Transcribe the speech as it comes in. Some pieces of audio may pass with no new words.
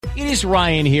It is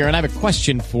Ryan here, and I have a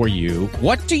question for you.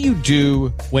 What do you do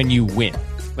when you win?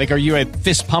 Like, are you a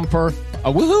fist pumper,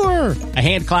 a woohooer, a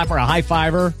hand clapper, a high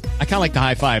fiver? I kind of like the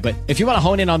high five, but if you want to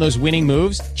hone in on those winning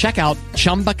moves, check out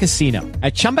Chumba Casino.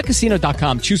 At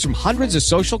ChumbaCasino.com, choose from hundreds of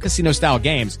social casino-style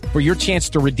games for your chance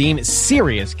to redeem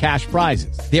serious cash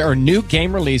prizes. There are new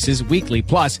game releases weekly,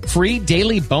 plus free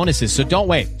daily bonuses. So don't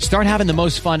wait. Start having the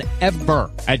most fun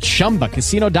ever at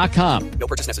ChumbaCasino.com. No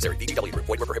purchase necessary. VGW. Void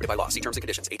where prohibited by law. See terms and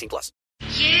conditions. 18+.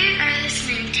 You are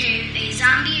listening to a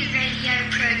zombie radio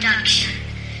production.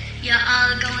 You're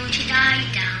all going to die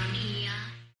down here.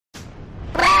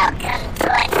 Welcome to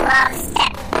a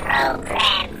 12-step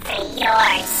program for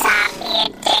your zombie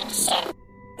addiction.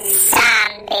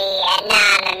 Zombie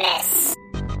Anonymous.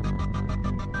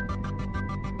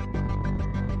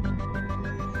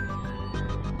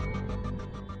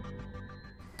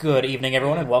 Good evening,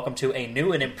 everyone, and welcome to a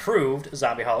new and improved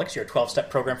Zombieholics, your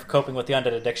 12-step program for coping with the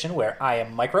undead addiction, where I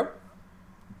am Micro.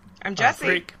 I'm Jesse.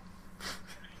 Freak.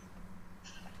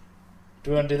 Do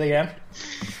we want to do that again?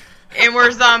 And we're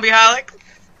Zombieholics.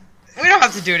 We don't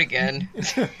have to do it again.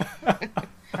 They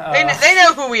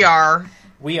know who we are.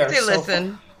 We are. They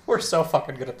listen. We're so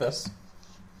fucking good at this.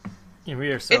 Yeah, we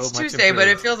are so It's much Tuesday, but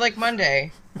it improved. feels like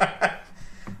Monday.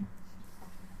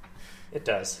 It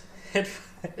does. It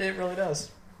really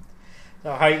does.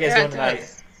 So, how are you guys Yeah, doing it tonight?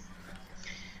 does.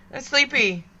 I'm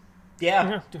sleepy.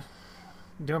 Yeah. Yeah,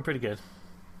 doing pretty good.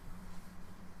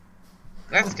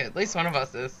 That's good. At least one of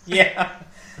us is. Yeah.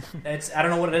 I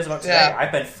don't know what it is about today. Yeah.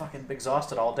 I've been fucking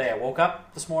exhausted all day. I woke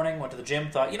up this morning, went to the gym,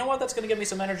 thought, you know what, that's going to give me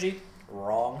some energy.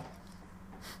 Wrong.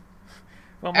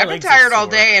 Well, my I've been legs are tired all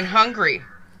sore. day and hungry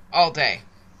all day.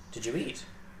 Did you eat?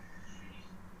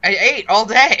 I ate all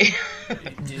day.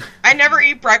 I never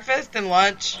eat breakfast and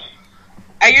lunch.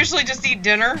 I usually just eat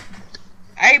dinner.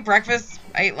 I ate breakfast,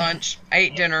 I ate lunch, I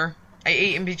ate dinner. I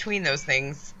ate in between those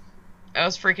things. I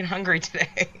was freaking hungry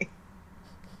today.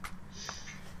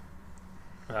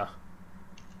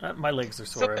 My legs are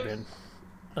sore. So- I've been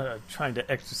trying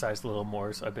to exercise a little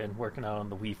more, so I've been working out on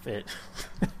the Wii Fit.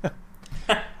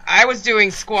 I was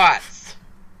doing squats.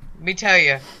 Let me tell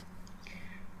you.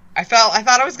 I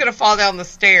thought I was going to fall down the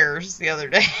stairs the other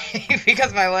day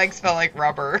because my legs felt like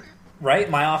rubber. Right?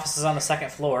 My office is on the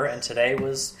second floor, and today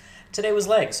was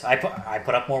legs. I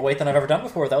put up more weight than I've ever done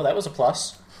before, though. That was a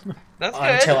plus. That's good.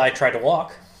 Until I tried to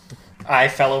walk. I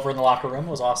fell over in the locker room.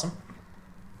 It was awesome.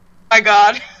 My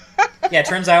God. Yeah, it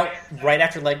turns out right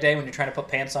after leg day, when you're trying to put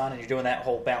pants on and you're doing that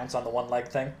whole balance on the one leg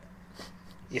thing,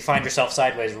 you find yourself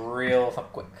sideways real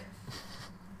quick.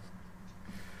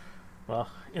 Well,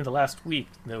 in the last week,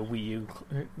 the Wii U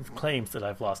claims that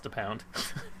I've lost a pound.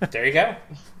 There you go.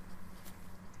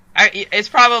 I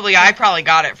probably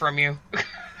got it from you.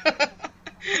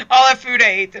 All that food I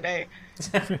ate today.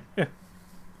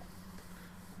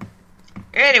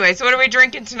 Anyway, so what are we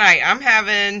drinking tonight?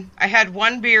 I had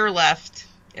one beer left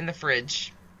in the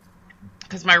fridge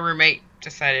because my roommate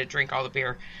decided to drink all the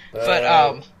beer,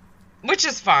 but which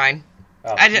is fine.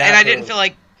 Oh, I didn't feel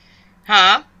like,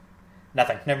 huh?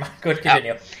 Nothing. Never mind. Go ahead,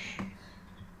 continue.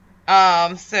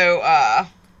 So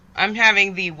I'm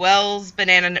having the Wells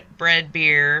Banana Bread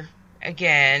beer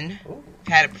again. Ooh. I've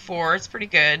had it before. It's pretty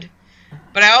good.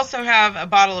 But I also have a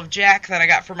bottle of Jack that I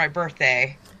got for my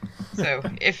birthday. So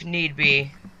if need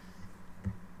be,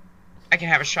 I can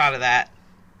have a shot of that.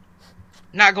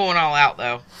 Not going all out,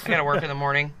 though. I gotta work in the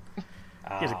morning.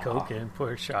 Get a Coke and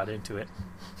pour a shot into it.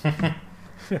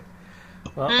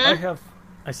 Well,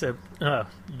 I said,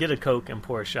 get a Coke and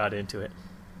pour a shot into it.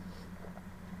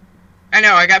 I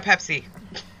know, I got Pepsi.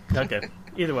 Okay,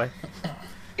 either way.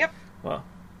 Yep. Well,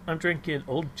 I'm drinking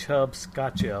Old Chub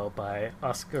Scotch Ale by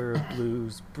Oscar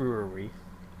Blues Brewery.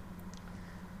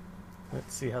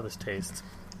 Let's see how this tastes.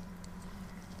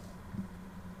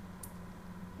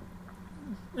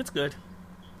 It's good.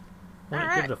 I'm going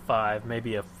to give it a 5,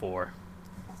 maybe a 4.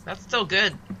 That's still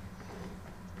good.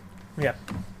 Yeah.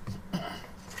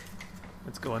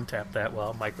 Let's go and tap that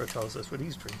while Micro tells us what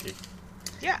he's drinking.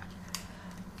 Yeah.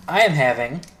 I am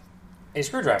having a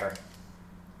screwdriver.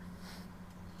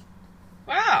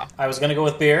 Wow. I was going to go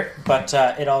with beer, but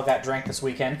it all got drank this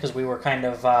weekend because we were kind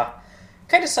of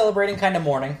celebrating, kind of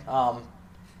mourning.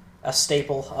 A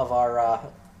staple of our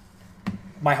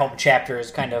my home chapter is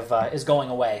kind of is going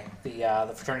away.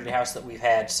 The fraternity house that we've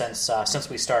had since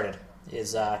we started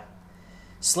is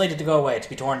slated to go away, to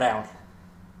be torn down.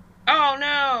 Oh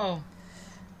no.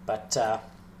 But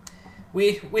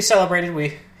we celebrated.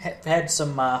 We had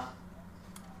some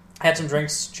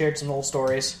drinks, shared some old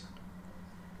stories.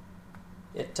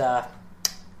 It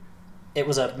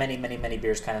was a many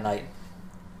beers kind of night,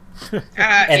 and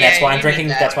that's why I'm drinking.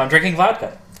 That's why I'm drinking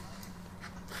vodka.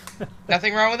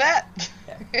 Nothing wrong with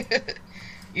that.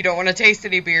 You don't want to taste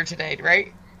any beer today,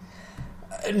 right?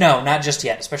 No, not just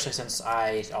yet, especially since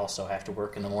I also have to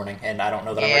work in the morning, and I don't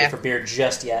know that I'm ready for beer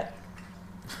just yet.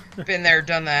 Been there,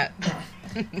 done that.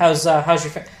 How's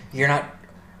your... You're not...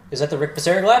 Is that the Rick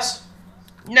Becerra glass?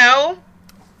 No.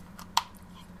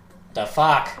 The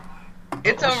fuck?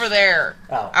 It's over there.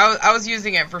 Oh. I was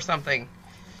using it for something.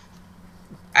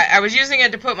 I was using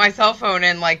it to put my cell phone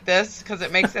in like this, because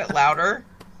it makes it louder.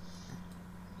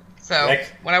 So,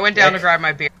 Rick? when I went down to grab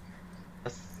my beer...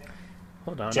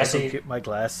 Hold on, Jesse, I'll go get my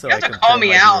glass so You I have can to call pour me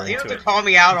my out. beer You have into to it. call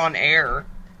me out on air.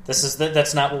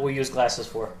 That's not what we use glasses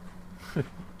for.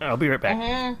 I'll be right back.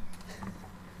 Mm-hmm.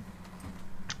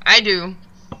 I do.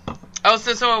 Oh,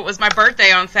 so it was my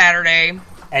birthday on Saturday.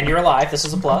 And you're alive. This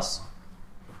is a plus.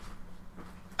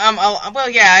 Well,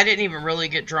 yeah, I didn't even really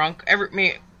get drunk.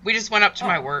 We just went up to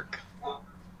my work,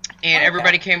 and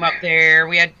everybody came up there.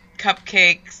 We had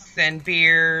cupcakes and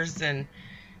beers and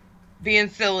being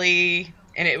silly,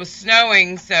 and it was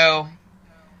snowing, so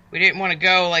we didn't want to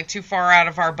go like too far out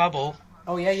of our bubble.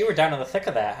 Oh yeah, you were down in the thick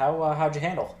of that. How'd you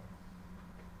handle?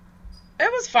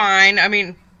 It was fine. I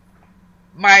mean,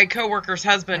 my coworker's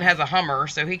husband has a Hummer,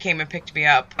 so he came and picked me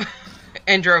up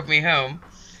and drove me home.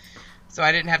 So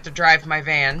I didn't have to drive my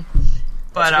van.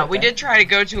 But we did try to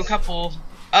go to a couple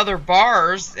other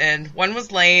bars, and one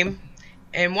was lame,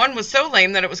 and one was so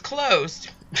lame that it was closed.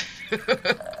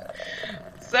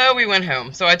 So we went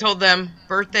home. So I told them,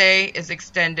 birthday is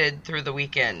extended through the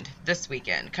weekend, this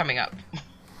weekend, coming up.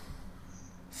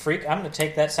 Freak, I'm going to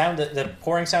take that sound, the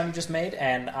pouring sound you just made,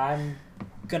 and I'm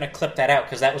going to clip that out,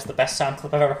 because that was the best sound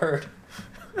clip I've ever heard.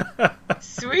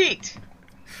 Sweet.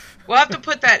 We'll have to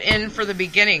put that in for the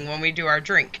beginning when we do our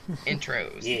drink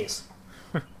intros. Yes.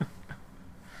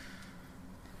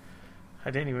 I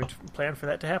didn't even plan for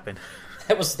that to happen.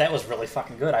 That was really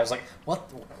fucking good. I was like, what?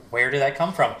 Where did that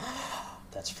come from?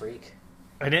 That's Freak.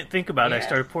 I didn't think about it. I Yeah.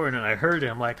 started pouring and I heard it.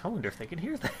 I'm like, I wonder if they can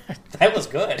hear that. That was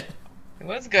good. It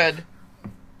was good.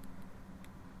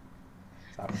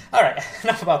 So, all right,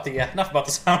 enough about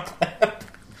the sound clip.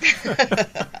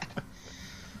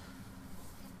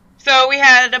 So we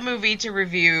had a movie to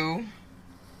review,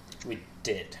 We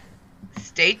did.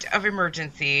 State of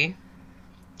Emergency.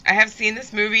 I have seen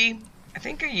this movie, I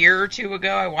think a year or two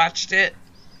ago. I watched it.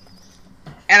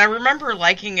 And I remember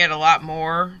liking it a lot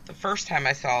more the first time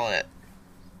I saw it.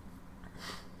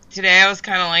 Today I was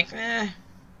kind of like, eh.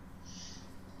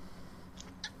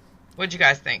 What'd you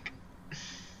guys think?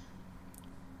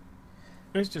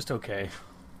 It was just okay.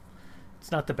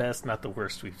 It's not the best, not the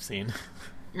worst we've seen.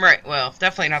 Right, well,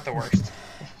 definitely not the worst.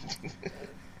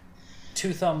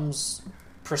 Two thumbs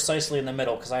precisely in the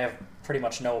middle, because I have pretty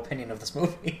much no opinion of this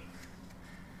movie.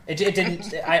 It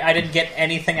didn't. I didn't get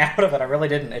anything out of it. I really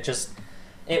didn't.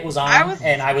 It was on,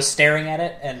 and I was staring at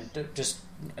it, and just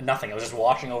nothing. It was just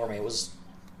washing over me. It was,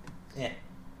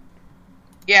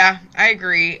 Yeah, I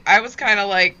agree. I was kind of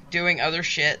like doing other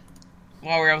shit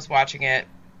while I was watching it.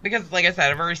 Because, like I said,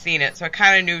 I've already seen it, so I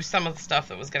kind of knew some of the stuff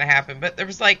that was going to happen. But there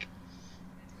was, like,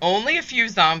 only a few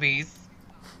zombies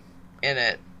in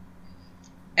it.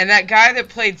 And that guy that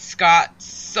played Scott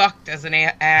sucked as an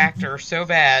actor so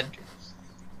bad.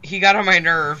 He got on my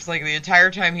nerves, like, the entire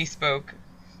time he spoke.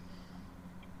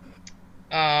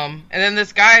 And then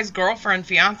this guy's girlfriend,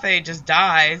 fiance, just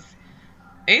dies.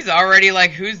 And he's already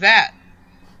like, who's that?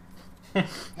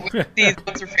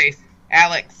 What's her face?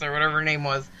 Alex, or whatever her name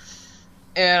was.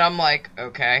 And I'm like,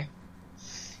 okay.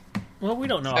 Well, we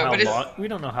don't know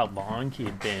how long he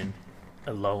had been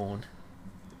alone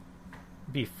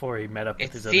before he met up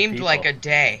with his other people. It seemed like a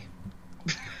day.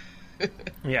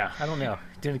 Yeah, I don't know.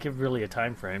 Didn't give really a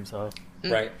time frame, so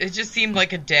right. It just seemed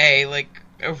like a day, like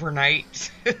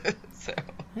overnight. So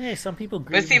hey, some people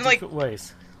grieve seemed in like- different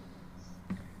ways.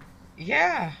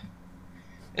 yeah,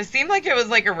 it seemed like it was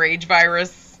like a rage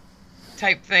virus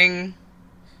type thing.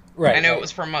 Right. I know it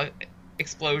was from a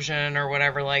explosion or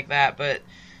whatever like that, but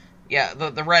yeah,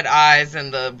 the red eyes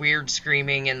and the weird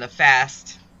screaming and the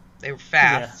fast. They were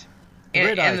fast. The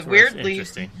red eyes the were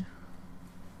interesting.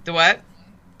 The what?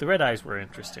 The red eyes were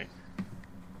interesting.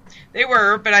 They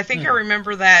were, but I think I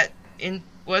remember that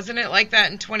wasn't it like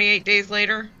that in 28 Days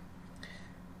Later?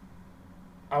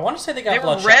 I want to say they got They were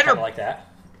bloodshot red kind of or- like that.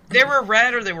 They were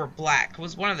red or they were black. It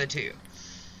was one of the two.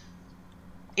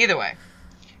 Either way.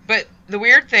 But the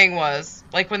weird thing was,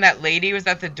 like when that lady was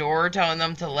at the door telling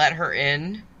them to let her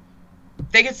in,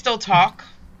 they could still talk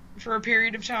for a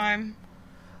period of time.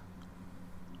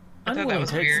 I thought that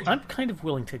was weird. I'm kind of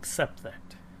willing to accept that.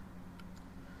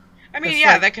 I mean, It's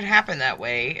yeah, like- that could happen that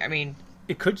way. I mean,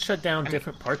 It could shut down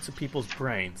different parts of people's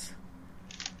brains.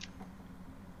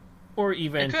 Or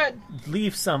even It could.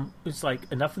 leave some, it's like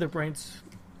enough of their brains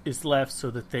is left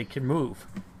so that they can move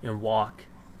and walk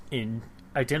and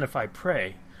identify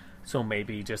prey. So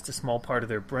maybe just a small part of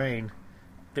their brain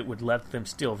that would let them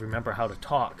still remember how to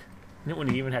talk. And it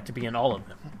wouldn't even have to be in all of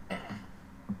them.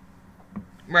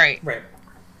 Right. Right.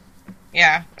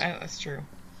 Yeah, that's true.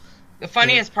 The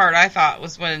funniest part, I thought,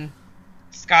 was when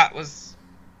Scott was,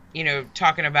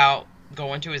 talking about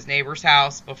going to his neighbor's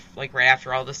house, like, right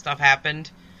after all this stuff happened.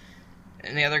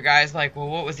 And the other guy's like, well,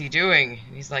 what was he doing?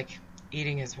 And he's like,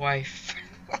 eating his wife.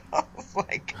 I was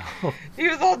like, he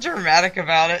was all dramatic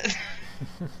about it.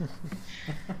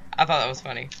 I thought that was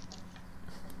funny.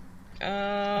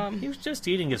 He was just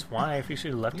eating his wife. You should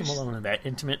have left him alone in that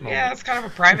intimate moment. Yeah, it's kind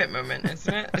of a private moment,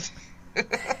 isn't it?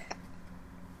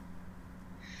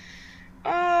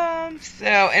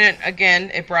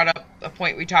 It brought up a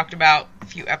point we talked about a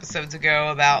few episodes ago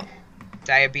about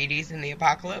diabetes in the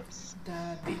apocalypse.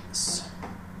 Diabetes.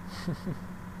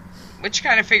 Which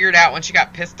kind of figured out when she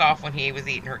got pissed off when he was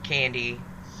eating her candy.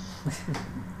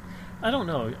 I don't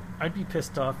know. I'd be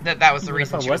pissed off. That was the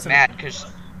reason she was mad.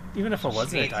 Even if I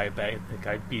wasn't a diabetic,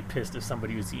 I'd be pissed if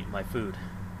somebody was eating my food.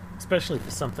 Especially if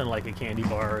it's something like a candy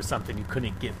bar or something you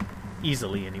couldn't get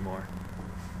easily anymore.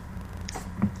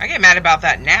 I get mad about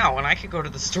that now when I could go to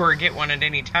the store and get one at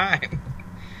any time.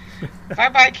 If I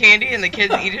buy candy and the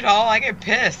kids eat it all, I get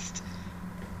pissed.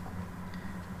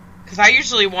 Because I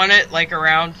usually want it like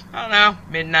around, I don't know,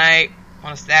 midnight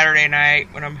on a Saturday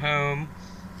night when I'm home.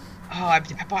 Oh, I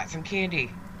bought some candy.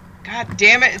 God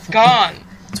damn it, it's gone.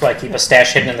 That's why I keep a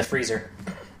stash hidden in the freezer.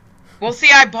 Well, see,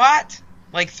 I bought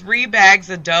like 3 bags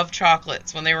of Dove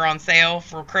chocolates when they were on sale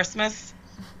for Christmas.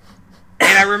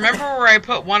 And I remember where I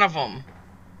put one of them.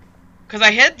 Because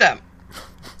I hid them.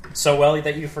 So well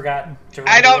that you forgot to remember.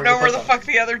 I don't know where the fuck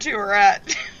the other 2 are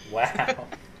at. Wow.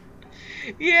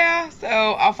 Yeah, so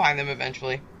I'll find them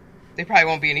eventually. They probably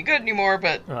won't be any good anymore,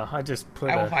 but I just put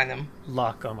I will find them.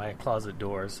 Lock on my closet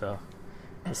door, so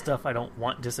the stuff I don't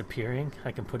want disappearing,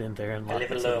 I can put in there and lock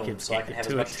it it alone, so I can have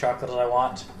as much chocolate as I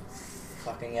want.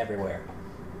 Fucking everywhere.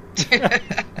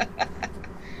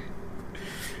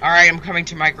 Alright, I'm coming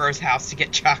to my gross house to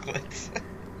get chocolates.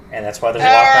 And that's why there's a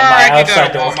lock on my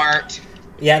outside door. Walmart.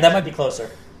 Yeah, that might be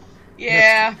closer.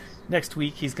 Yeah. Next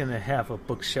week, he's going to have a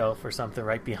bookshelf or something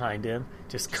right behind him,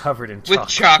 just covered in chocolate. With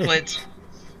chocolate.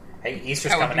 Hey,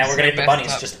 Easter's coming. Now we're going to get the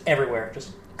bunnies just everywhere.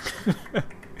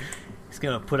 He's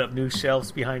going to put up new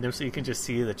shelves behind him so you can just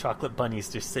see the chocolate bunnies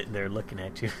just sitting there looking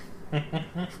at you. Well,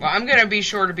 I'm going to be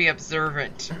sure to be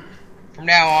observant from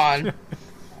now on.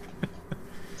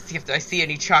 See if I see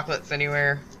any chocolates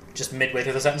anywhere. Just midway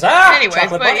through the sentence. Ah! Anyways,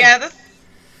 chocolate but bunny. yeah, this...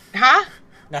 Huh?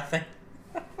 Nothing.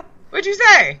 What'd you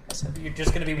say? I said we're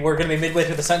going to be midway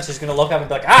through the sentence. He's going to look up and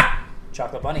be like, ah!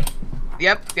 Chocolate bunny.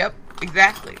 Yep,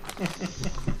 exactly.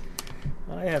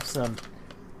 I have some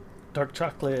dark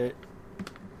chocolate.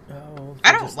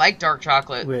 I don't like dark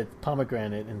chocolate. With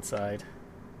pomegranate inside.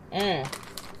 Are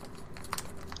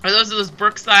those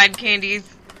Brookside candies?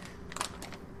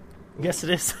 Yes,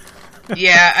 it is.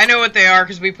 Yeah, I know what they are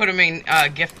because we put them in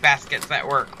gift baskets at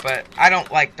work, but I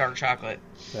don't like dark chocolate.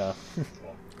 Yeah.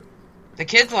 The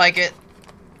kids like it.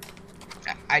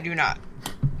 I do not.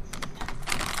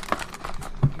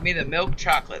 Give me the milk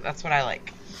chocolate. That's what I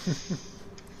like.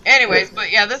 Anyways,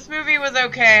 but yeah, this movie was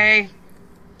okay.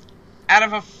 Out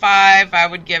of a 5, I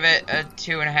would give it a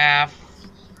 2.5.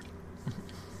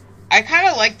 I kind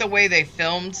of like the way they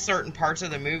filmed certain parts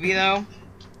of the movie, though.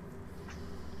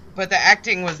 But the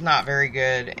acting was not very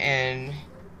good, and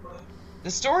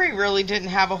the story really didn't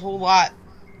have a whole lot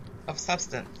of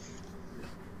substance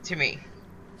to me.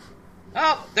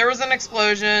 Oh, there was an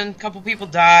explosion, a couple people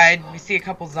died, we see a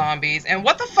couple zombies, and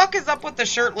what the fuck is up with the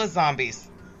shirtless zombies?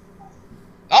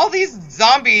 All these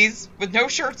zombies with no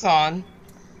shirts on.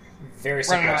 Very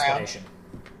simple explanation.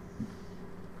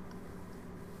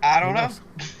 I don't know.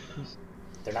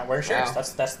 They're not wearing shirts. Wow.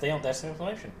 That's the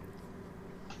explanation.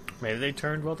 Maybe they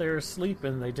turned while they were asleep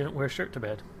and they didn't wear a shirt to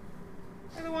bed.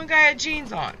 And the one guy had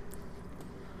jeans on.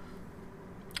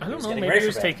 I don't know. Maybe he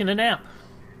was taking a nap.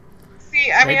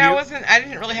 See, I mean, I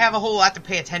didn't really have a whole lot to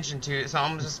pay attention to, so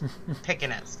I'm just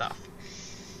picking at stuff.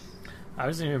 I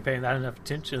wasn't even paying that enough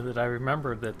attention that I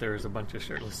remembered that there was a bunch of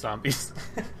shirtless zombies.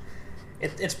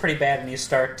 It's pretty bad when you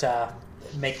start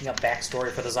making up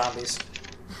backstory for the zombies.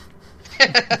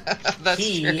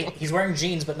 That's true. He's wearing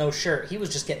jeans but no shirt. He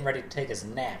was just getting ready to take his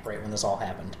nap right when this all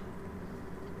happened.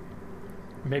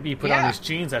 Maybe he put on his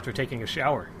jeans after taking a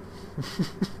shower.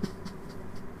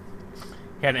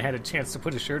 He hadn't had a chance to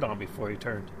put his shirt on before he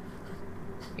turned.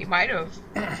 He might have.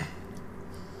 And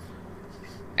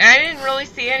I didn't really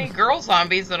see any girl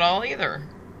zombies at all either.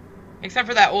 Except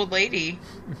for that old lady.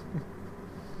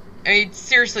 I mean,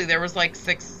 seriously, there was like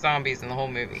 6 zombies in the whole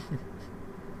movie.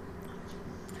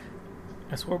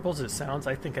 As horrible as it sounds,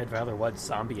 I think I'd rather watch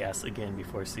Zombie Ass again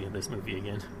before seeing this movie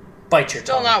again. Bite your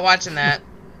Still tongue. not watching that.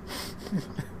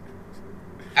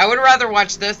 I would rather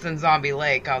watch this than Zombie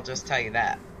Lake, I'll just tell you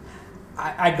that.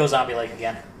 I'd go Zombie Lake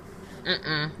again.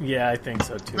 Mm-mm. Yeah, I think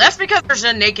so too. That's because there's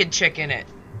a naked chick in it.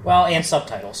 Well, and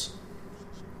subtitles.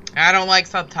 I don't like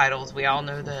subtitles, we all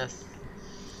know this.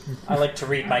 I like to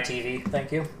read my TV,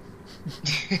 thank you.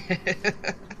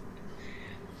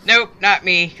 Nope, not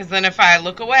me, because then if I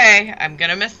look away, I'm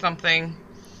gonna miss something.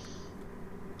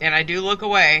 And I do look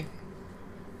away.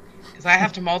 Because I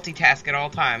have to multitask at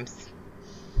all times.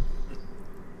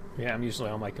 Yeah, I'm usually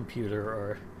on my computer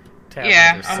or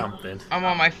tablet or something. I'm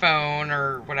on my phone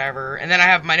or whatever. And then I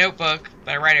have my notebook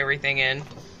that I write everything in.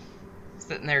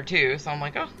 Sitting there too. So I'm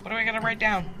like, oh, what do I gotta write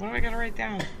down? What do I gotta write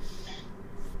down?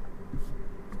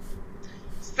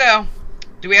 So,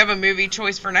 do we have a movie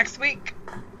choice for next week?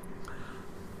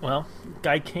 Well,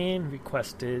 Guy Kane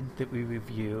requested that we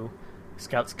review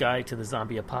Scout's Guide to the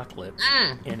Zombie Apocalypse.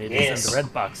 And it is in the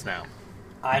red box now.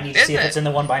 I need to see if it's in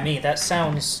the one by me. That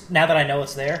sounds... Now that I know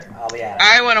it's there, I'll be at it.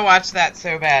 I want to watch that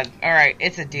so bad. Alright,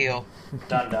 it's a deal.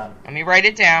 Done. Let me write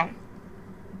it down.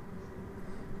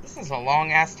 This is a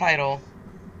long-ass title.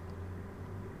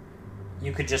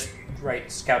 You could just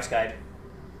write Scout's Guide.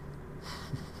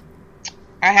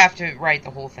 I have to write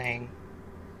the whole thing.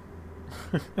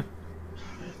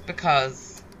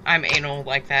 Because I'm anal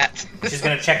like that. She's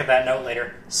going to check that note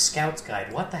later. Scout's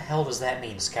Guide. What the hell does that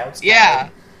mean? Scout's Guide? Yeah.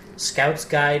 Scout's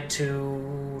Guide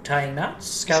to tying knots?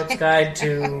 Scout's Guide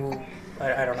to...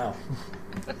 I don't know.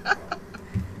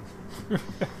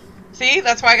 See?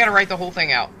 That's why I gotta write the whole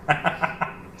thing out.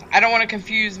 I don't want to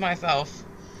confuse myself.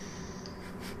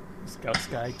 Scout's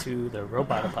Guide to the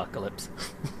Robot Apocalypse.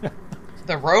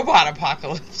 The robot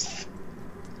apocalypse.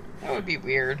 That would be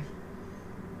weird.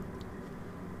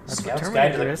 That's Scout's what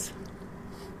Guide to Terminator the... is.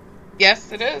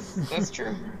 Yes, it is. That's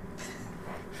true.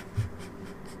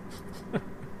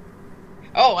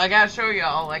 Oh, I gotta show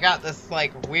y'all. I got this,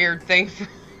 like, weird thing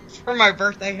for my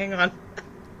birthday. Hang on.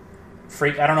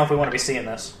 Freak, I don't know if we want to be seeing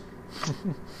this.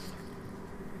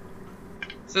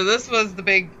 So this was the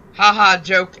big haha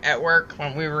joke at work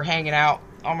when we were hanging out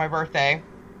on my birthday.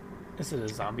 Is it a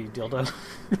zombie dildo?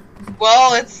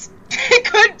 Well, it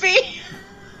could be.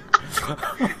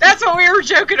 That's what we were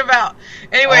joking about.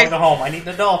 I Anyways. want to go home. I need an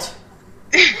adult.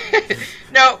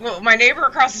 No, well, my neighbor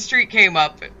across the street came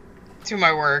up to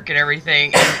my work and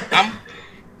everything. And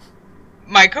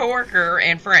my coworker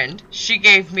and friend, she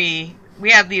gave me, we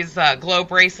had these glow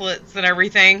bracelets and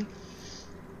everything.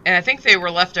 And I think they were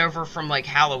left over from like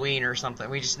Halloween or something.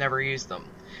 We just never used them.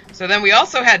 So then we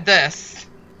also had this.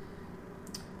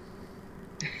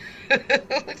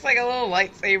 It looks like a little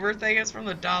lightsaber thing. It's from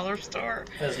the dollar store.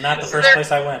 That is not the first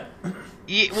place I went.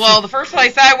 Well, the first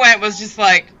place I went was just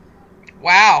like,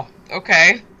 wow,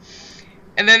 okay.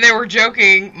 And then they were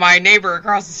joking, my neighbor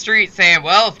across the street, saying,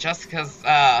 well, if Jessica's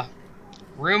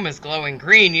room is glowing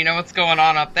green, you know what's going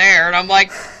on up there. And I'm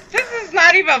like, this is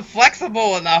not even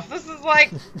flexible enough. This is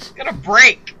like gonna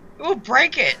break. It will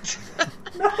break it.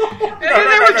 No. And then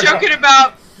they were joking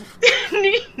about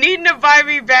needing to buy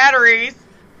me batteries.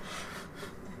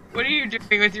 What are you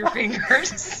doing with your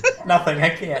fingers? Nothing. I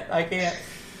can't.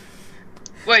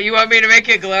 What, you want me to make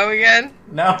it glow again?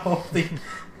 No.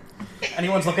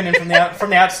 Anyone's looking in from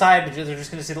the outside, they're just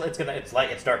going to see it's light,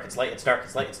 it's dark, it's light, it's dark,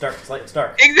 it's light, it's dark, it's light, it's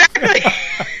dark. Exactly.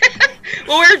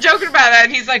 Well, we were joking about that,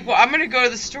 and he's like, well, I'm going to go to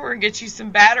the store and get you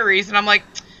some batteries. And I'm like,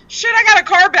 shit, I got a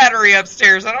car battery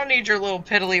upstairs. I don't need your little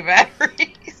piddly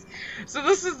batteries. So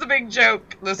this is the big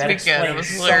joke this weekend. It was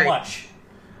hilarious. So much.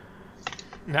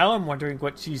 Now I'm wondering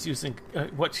what she's using,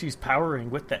 what she's powering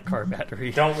with that car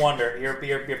battery. Don't wonder. You're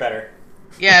better.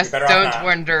 Yes, You're better off don't not.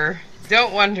 wonder.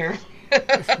 Don't wonder.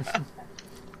 I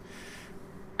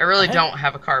really don't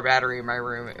have a car battery in my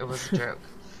room. It was a joke.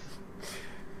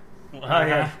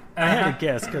 I had a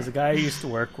guess because the guy I used to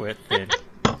work with,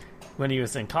 when he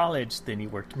was in college, then he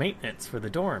worked maintenance for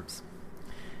the dorms.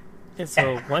 And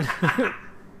so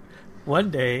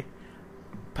one day,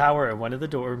 power in one of the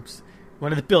dorms,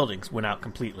 one of the buildings went out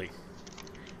completely.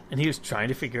 And he was trying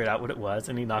to figure out what it was,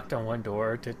 and he knocked on one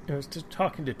door to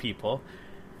talking to people.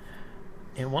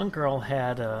 And one girl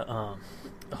had a,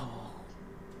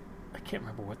 I can't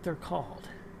remember what they're called.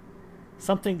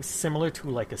 Something similar to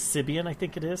like a Sibian, I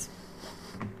think it is.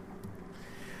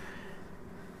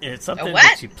 It's something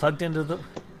that you plugged into the...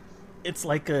 It's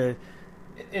like a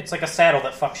saddle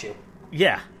that fucks you.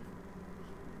 Yeah.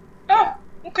 Oh,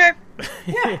 okay.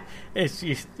 Yeah.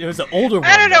 It was an older one.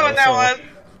 I don't know what that so was.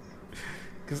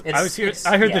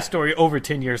 I heard yeah. the story over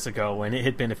 10 years ago, and it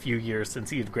had been a few years since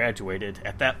he had graduated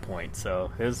at that point.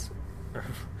 So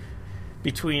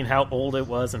between how old it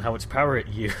was and how much power it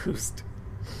used,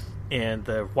 and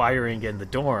the wiring in the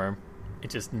dorm, it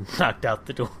just knocked out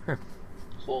the dorm.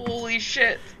 Holy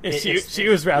shit! And she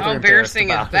was rather how embarrassing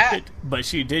embarrassed is about that? it, but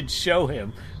she did show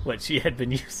him what she had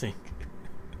been using.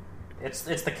 It's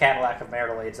the Cadillac of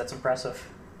marital aids. That's impressive.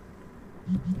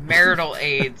 Marital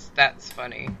aids. That's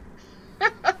funny.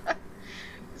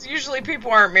 Usually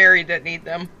people aren't married that need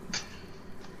them.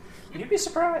 You'd be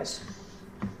surprised.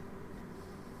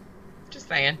 Just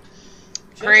saying.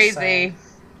 Just Crazy. saying.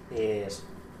 Yes.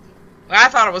 Well, I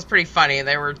thought it was pretty funny.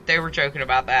 They were joking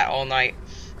about that all night.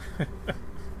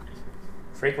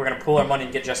 Freak, we're gonna pool our money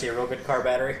and get Jesse a real good car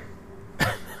battery.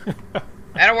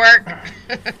 That'll work.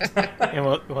 And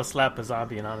we'll slap a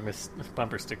Zombie Anonymous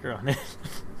bumper sticker on it.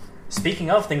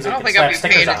 Speaking of things I that don't can think I'll slap be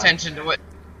stickers paying on. attention to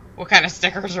what kind of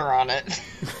stickers are on it.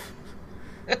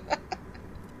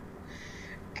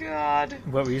 God.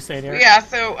 What were you saying, Eric? Yeah,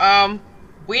 so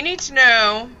we need to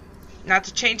know, not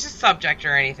to change the subject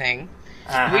or anything,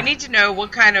 Uh-huh. we need to know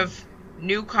what kind of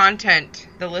new content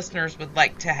the listeners would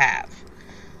like to have.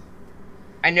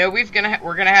 I know we're gonna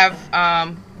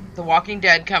have The Walking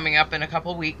Dead coming up in a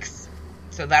couple weeks,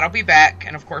 so that'll be back,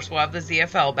 and of course we'll have the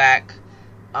ZFL back.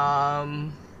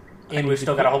 And we've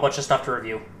still got a whole bunch of stuff to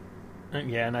review.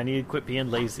 Yeah, and I need to quit being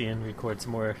lazy and record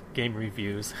some more game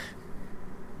reviews.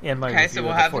 And my Okay, review so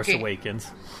we'll of The have the Force game-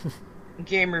 Awakens.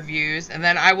 Game reviews, and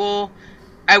then I will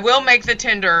make the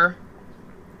Tinder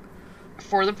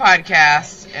for the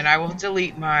podcast, and I will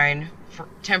delete mine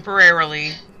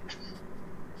temporarily.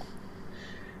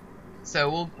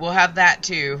 So we'll have that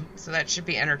too. So that should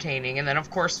be entertaining. And then of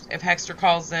course, if Hexter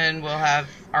calls in, we'll have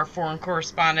our foreign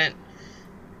correspondent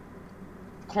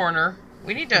corner.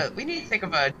 We need to think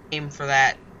of a name for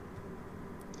that,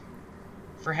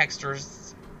 for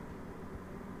Hexter's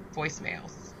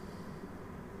voicemails.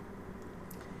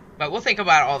 But we'll think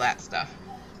about all that stuff.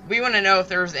 We want to know if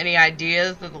there's any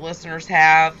ideas that the listeners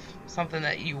have, something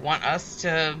that you want us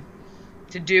to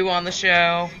do on the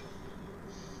show.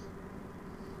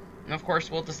 And of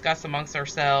course, we'll discuss amongst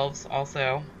ourselves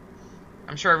also.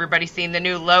 I'm sure everybody's seen the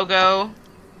new logos.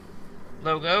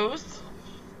 Logos.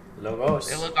 They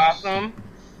look awesome.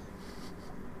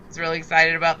 I was really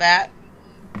excited about that.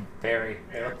 Very.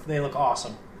 They look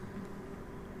awesome.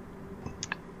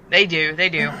 They do.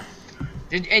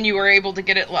 And you were able to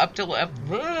get it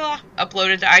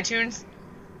uploaded to iTunes?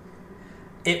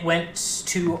 It went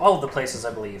to all of the places,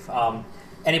 I believe.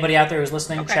 Anybody out there who's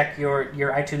listening, Okay. check your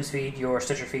iTunes feed, your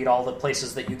Stitcher feed, all the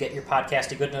places that you get your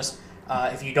podcasty goodness.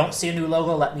 If you don't see a new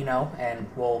logo, let me know, and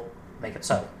we'll make it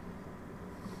so.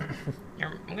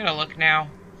 Here, I'm going to look now.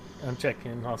 I'm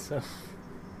checking also.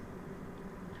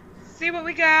 See what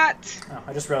we got. Oh,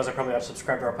 I just realized I probably ought to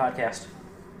subscribe to our podcast.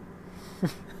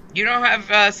 You don't have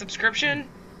a subscription?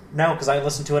 No, because I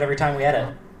listen to it every time we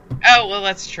edit. Oh, well,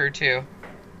 that's true, too.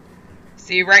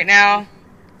 See, right now,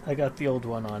 I got the old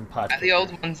one on podcast. the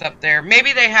old one's up there.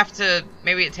 Maybe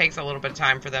it takes a little bit of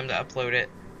time for them to upload it.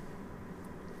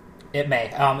 It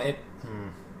may.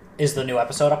 Is the new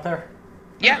episode up there?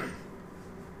 Yeah.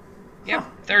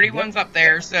 Yep, 31's up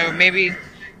there, so maybe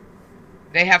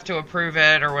they have to approve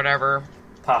it or whatever.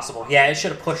 Possible. Yeah, it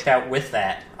should have pushed out with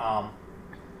that. I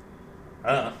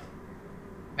don't know.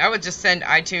 I would just send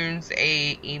iTunes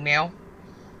a email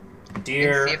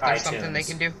Dear and see if there's iTunes, something they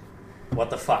can do.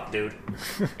 what the fuck, dude?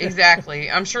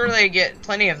 Exactly. I'm sure they get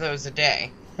plenty of those a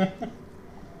day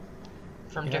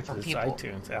from Yeah, different 'cause people.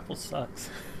 iTunes. Apple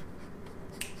sucks.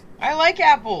 I like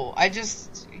Apple. I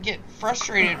just get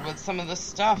frustrated with some of the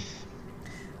stuff.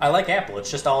 I like Apple.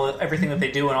 It's just everything that they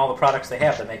do and all the products they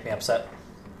have that make me upset.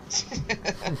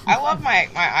 I love my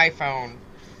iPhone.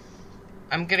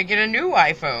 I'm gonna get a new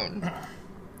iPhone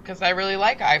because I really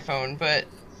like iPhone, but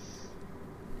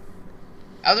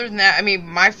other than that, I mean,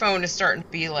 my phone is starting to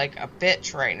be like a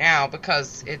bitch right now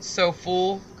because it's so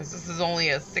full, because this is only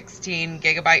a 16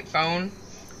 gigabyte phone,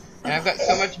 and I've got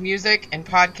so much music and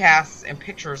podcasts and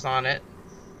pictures on it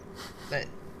that,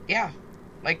 yeah.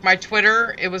 Like my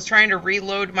Twitter, it was trying to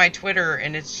reload my Twitter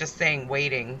and it's just saying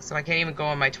waiting, so I can't even go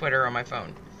on my Twitter on my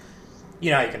phone. You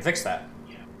know how you can fix that.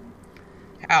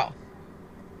 How?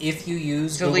 If you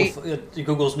use Delete.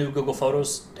 Google's new Google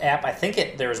Photos app, I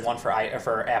think there's one for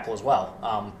Apple as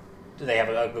well. They have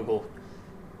a Google.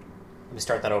 Let me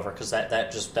start that over because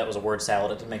that was a word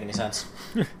salad. It didn't make any sense.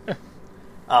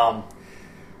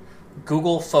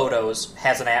 Google Photos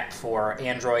has an app for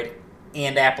Android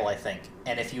and Apple, I think.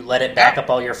 And if you let it back up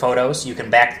all your photos, you can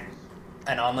back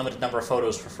an unlimited number of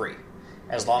photos for free,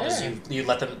 as long as you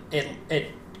let them.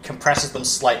 It compresses them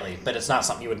slightly, but it's not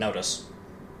something you would notice.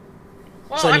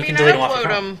 Well, So I you can mean, delete them off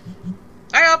your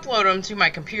I upload them to my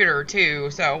computer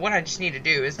too. So what I just need to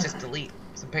do is just delete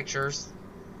some pictures.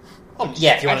 Oh,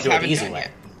 yeah, if you I want to just do it the easy haven't way.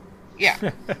 done yet.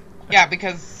 Yeah, yeah,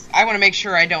 because I want to make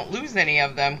sure I don't lose any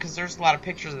of them because there's a lot of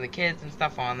pictures of the kids and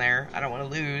stuff on there. I don't want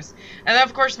to lose, and then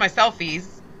of course my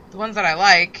selfies, the ones that I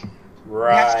like.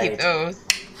 Right. We have to keep those.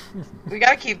 We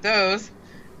got to keep those.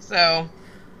 So,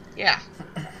 yeah.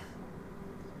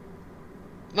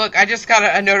 Look, I just got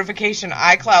a notification.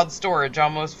 iCloud storage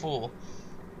almost full.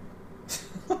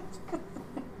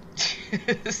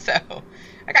 So,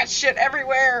 I got shit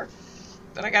everywhere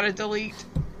that I got to delete.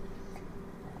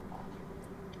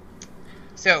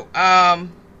 So,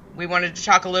 we wanted to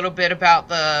talk a little bit about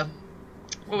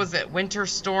what was it, Winter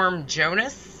Storm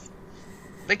Jonas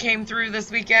that came through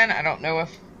this weekend. I don't know if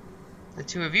the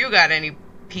two of you got any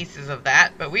pieces of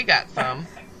that, but we got some.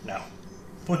 No.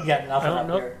 We got nothing up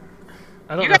here.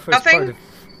 I don't You know got if it's nothing?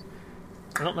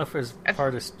 I don't know if it's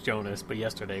part of Jonas, but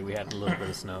yesterday we had a little bit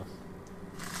of snow.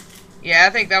 Yeah,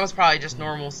 I think that was probably just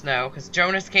normal snow, because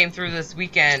Jonas came through this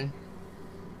weekend,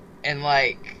 and,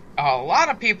 like, a lot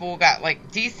of people got,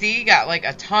 like, DC got, like,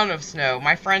 a ton of snow.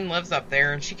 My friend lives up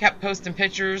there, and she kept posting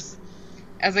pictures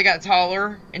as it got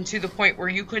taller, and to the point where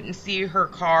you couldn't see her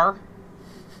car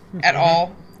at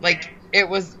all. Like, it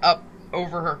was up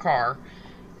over her car.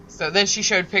 So then she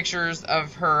showed pictures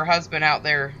of her husband out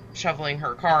there shoveling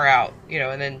her car out,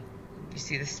 and then you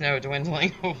see the snow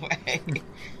dwindling away.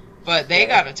 But they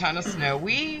got a ton of snow.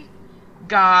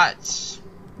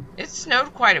 It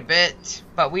snowed quite a bit,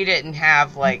 but we didn't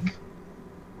have, like,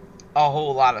 a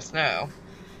whole lot of snow.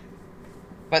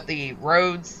 But the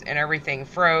roads and everything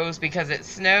froze because it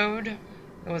snowed.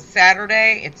 It was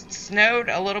Saturday. It snowed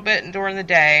a little bit during the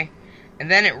day, and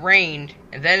then it rained,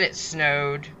 and then it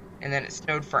snowed, and then it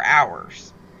snowed for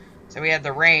hours. So we had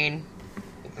the rain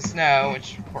with the snow,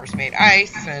 which, of course, made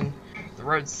ice, and the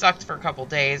roads sucked for a couple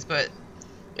days, but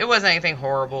it wasn't anything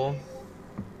horrible.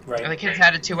 Right. The kids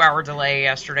had a 2-hour delay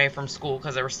yesterday from school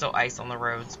because there was still ice on the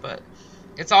roads, but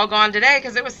it's all gone today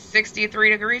because it was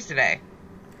 63 degrees today.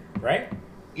 Right?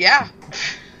 Yeah.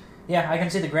 Yeah, I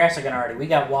can see the grass again already. We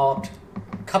got walloped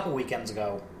a couple weekends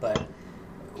ago, but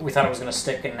we thought it was going to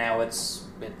stick, and now it's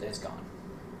gone.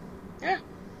 Yeah.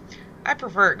 I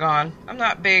prefer it gone. I'm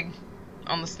not big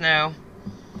on the snow,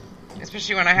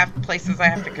 especially when I have places I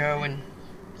have to go and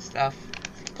stuff.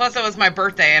 Plus, it was my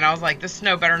birthday, and I was like, this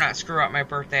snow better not screw up my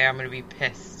birthday. I'm going to be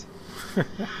pissed.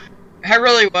 I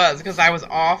really was, because I was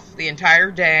off the entire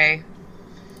day.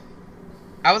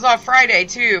 I was off Friday,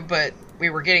 too, but we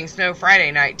were getting snow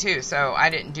Friday night, too, so I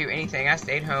didn't do anything. I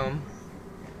stayed home.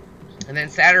 And then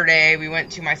Saturday, we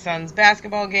went to my son's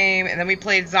basketball game, and then we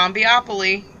played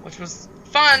Zombieopoly, which was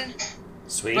fun.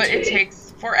 Sweet. But it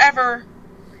takes forever.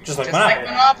 Just like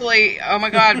Monopoly. Oh, my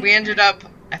God. We ended up,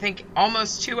 I think,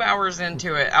 almost 2 hours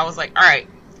into it. I was like, all right,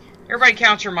 everybody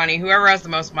count your money. Whoever has the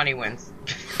most money wins.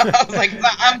 I was like,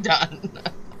 I'm done.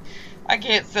 I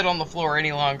can't sit on the floor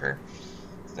any longer.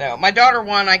 So my daughter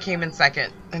won. I came in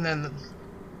second. And then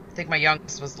I think my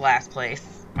youngest was last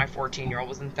place. My 14-year-old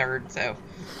was in third. So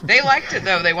they liked it,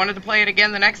 though. They wanted to play it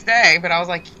again the next day. But I was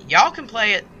like, y'all can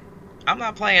play it. I'm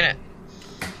not playing it.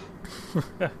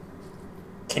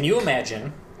 Can you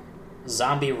imagine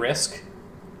Zombie Risk?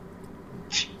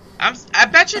 I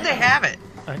bet you they have it.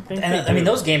 I mean,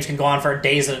 those games can go on for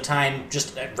days at a time,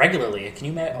 just regularly. Can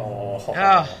you imagine?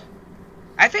 Oh.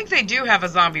 I think they do have a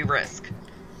Zombie Risk.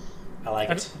 I like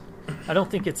it. I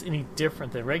don't think it's any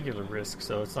different than regular Risk,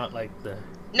 so it's not like the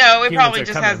No, it humans probably are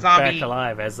just coming has zombie. back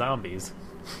alive as zombies.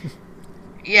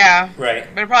 Yeah, Right.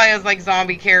 but it probably has like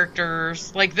zombie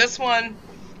characters. Like this one,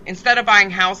 instead of buying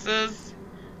houses,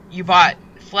 you bought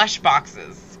flesh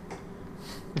boxes,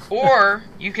 or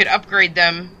you could upgrade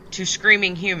them to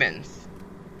screaming humans.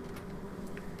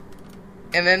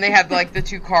 And then they had like the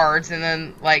 2 cards, and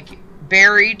then like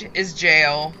buried is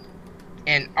jail,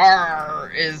 and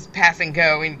R is pass and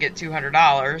go, and you get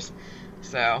 $200.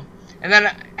 So, and then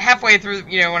halfway through,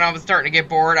 when I was starting to get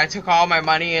bored, I took all my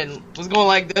money and was going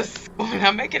like this, and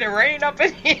I'm making it rain up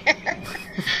in here.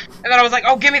 And then I was like,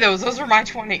 oh, give me those. Those were my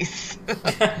 20s.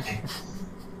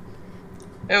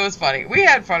 It was funny. We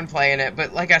had fun playing it,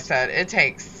 but like I said, it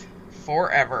takes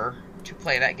forever to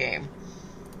play that game.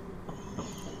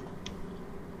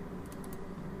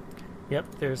 Yep,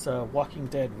 there's a Walking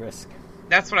Dead Risk.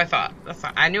 That's what I thought.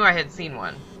 I knew I had seen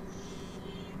one.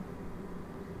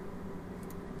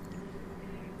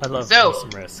 I love So- some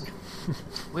Risk.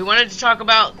 We wanted to talk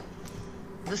about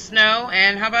the snow,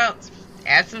 and how about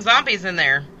add some zombies in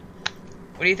there?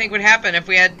 What do you think would happen if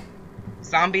we had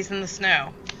zombies in the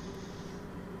snow?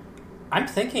 I'm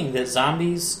thinking that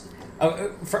zombies...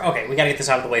 okay, we got to get this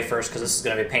out of the way first, because this is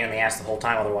going to be a pain in the ass the whole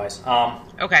time otherwise.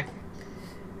 Okay.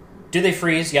 Do they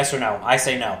freeze, yes or no? I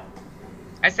say no.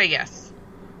 I say yes.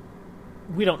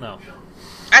 We don't know.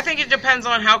 I think it depends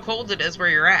on how cold it is where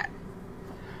you're at.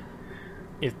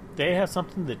 If they have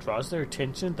something that draws their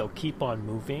attention, they'll keep on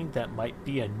moving. That might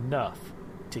be enough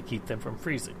to keep them from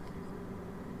freezing.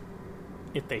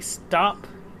 If they stop,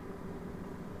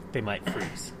 they might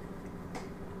freeze.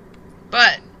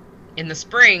 But in the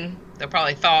spring, they'll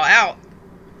probably thaw out.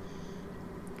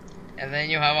 And then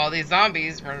you'll have all these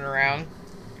zombies running around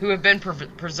who have been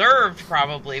preserved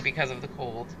probably because of the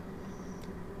cold.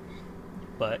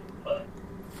 But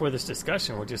for this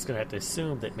discussion, we're just going to have to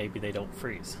assume that maybe they don't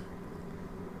freeze.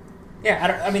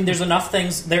 Yeah, I mean, there's enough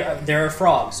things. There are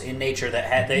frogs in nature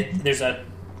that there's a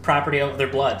property of their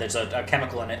blood. There's a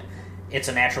chemical in it. It's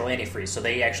a natural antifreeze, so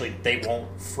they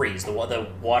won't freeze. The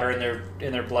water in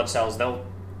their blood cells, they'll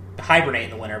hibernate in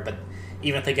the winter, but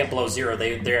even if they get below zero,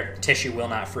 their tissue will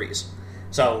not freeze.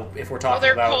 So if we're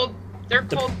talking about they're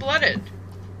cold-blooded.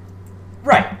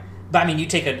 Right. But I mean, you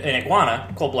take an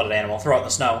iguana, cold-blooded animal, throw it in the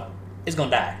snow, it's going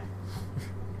to die.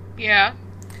 Yeah.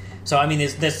 So I mean,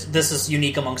 this is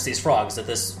unique amongst these frogs, that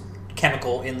this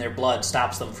chemical in their blood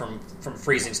stops them from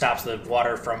freezing, stops the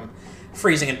water from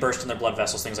freezing and bursting their blood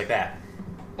vessels, things like that.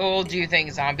 Well, do you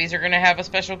think zombies are going to have a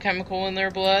special chemical in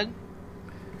their blood?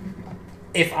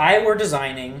 If I were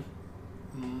designing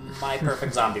my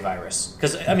perfect zombie virus,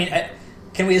 because I mean,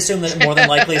 can we assume that more than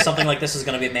likely something like this is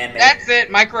going to be man-made? That's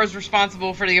it. Micro's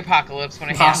responsible for the apocalypse when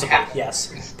it Possibly, happens.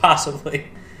 yes, possibly.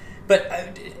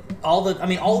 But all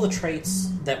the traits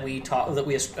that we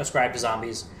ascribe to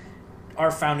zombies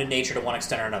are found in nature to one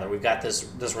extent or another. We've got this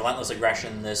relentless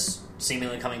aggression, this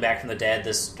seemingly coming back from the dead,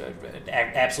 this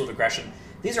absolute aggression.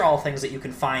 These are all things that you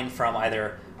can find from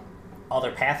either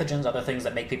other pathogens, other things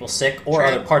that make people sick, or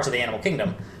other parts of the animal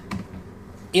kingdom.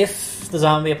 If the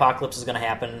zombie apocalypse is going to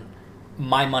happen,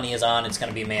 my money is on it's going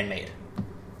to be man-made.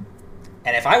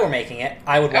 And if I were making it,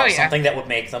 I would want something that would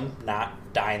make them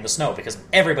not die in the snow, because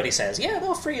everybody says, yeah,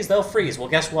 they'll freeze. Well,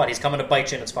 guess what? He's coming to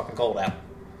bite you and it's fucking cold out.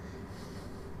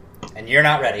 And you're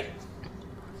not ready.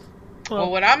 Well,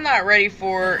 what I'm not ready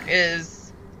for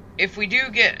is if we do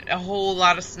get a whole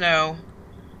lot of snow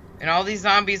and all these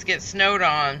zombies get snowed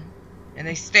on and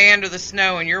they stay under the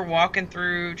snow and you're walking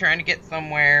through trying to get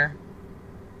somewhere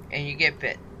and you get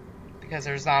bit because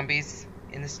there's zombies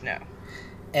in the snow.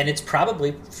 And it's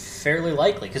probably fairly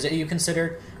likely, because you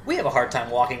consider we have a hard time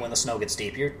walking when the snow gets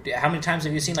deep. How many times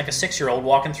have you seen like a 6-year-old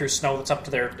walking through snow that's up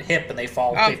to their hip and they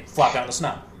flop down the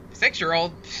snow?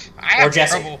 6-year-old? I have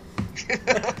trouble.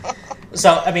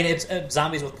 So, I mean, it's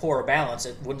zombies with poor balance.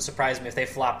 It wouldn't surprise me if they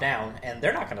flop down, and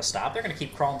they're not going to stop. They're going to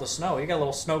keep crawling through the snow. You got a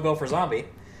little snow gopher zombie.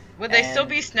 Would they still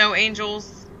be snow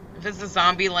angels if it's a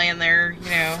zombie laying there, you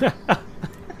know?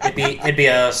 It'd be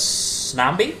a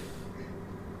snomby?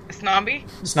 A snobby?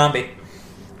 Snobby.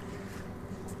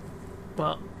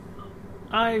 Well,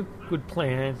 I would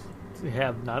plan to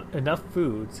have not enough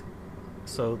foods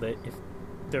so that if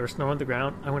there's snow on the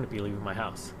ground, I wouldn't be leaving my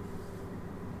house.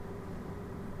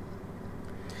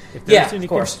 If there's of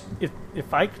course.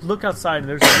 If I look outside and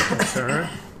there's any concern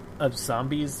of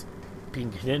zombies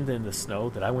being hidden in the snow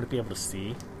that I wouldn't be able to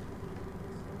see,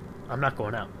 I'm not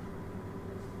going out.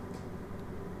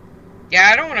 Yeah,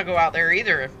 I don't want to go out there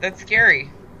either. That's scary.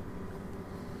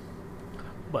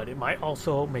 But it might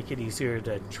also make it easier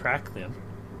to track them,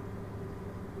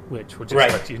 which will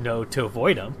just let you know to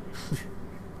avoid them.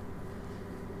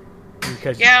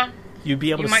 Because you'd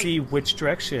be able to see which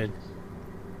direction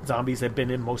zombies have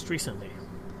been in most recently.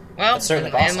 Well,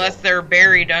 unless they're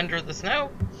buried under the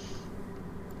snow.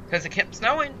 Because it kept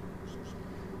snowing.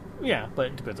 Yeah, but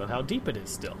it depends on how deep it is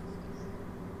still.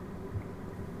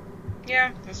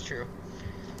 Yeah, that's true.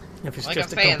 If it's Like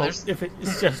just if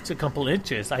it's just a couple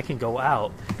inches, I can go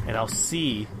out and I'll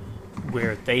see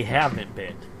where they haven't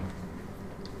been,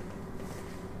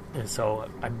 and so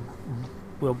I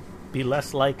will be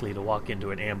less likely to walk into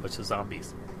an ambush of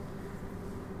zombies.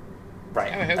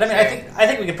 Right. I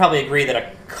think we could probably agree that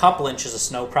a couple inches of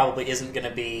snow probably isn't going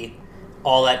to be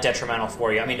all that detrimental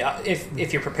for you. I mean,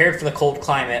 if you're prepared for the cold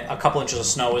climate, a couple inches of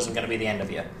snow isn't going to be the end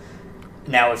of you.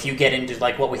 Now, if you get into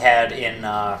like what we had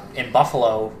in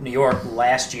Buffalo, New York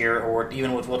last year, or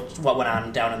even with what went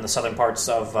on down in the southern parts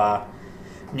of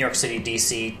New York City,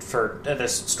 D.C. for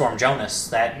this storm Jonas,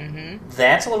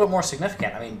 that's a little bit more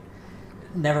significant. I mean,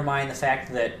 never mind the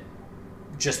fact that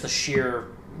just the sheer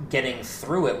getting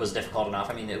through it was difficult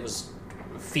enough. I mean, it was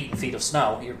feet and feet of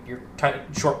snow. You're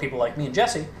short people like me and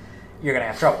Jesse, you're going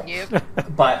to have trouble.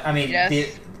 Yep. But I mean,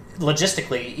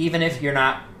 logistically, even if you're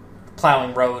not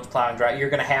plowing roads, plowing dry, you're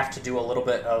going to have to do a little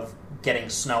bit of getting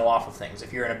snow off of things.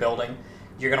 If you're in a building,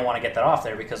 you're going to want to get that off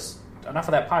there because enough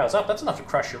of that piles up. That's enough to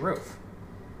crush your roof.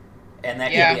 And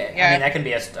that can be, I mean, that can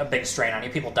be a big strain on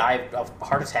you. People die of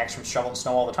heart attacks from shoveling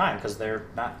snow all the time because they're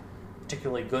not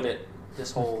particularly good at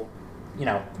this whole,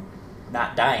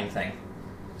 not dying thing.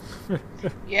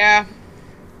 Yeah.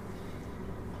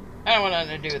 I don't want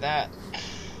nothing to do with that.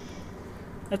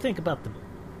 I think about the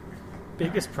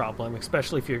biggest problem,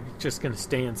 especially if you're just going to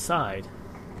stay inside,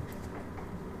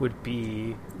 would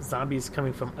be zombies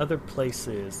coming from other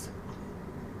places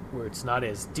where it's not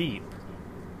as deep.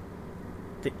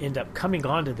 They end up coming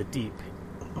onto the deep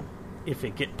if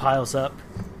it piles up.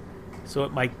 So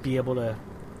it might be able to,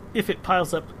 if it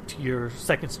piles up to your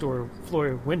second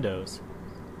floor windows,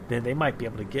 then they might be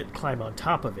able to climb on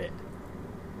top of it,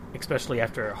 especially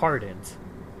after it hardens,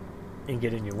 and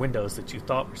get in your windows that you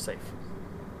thought were safe.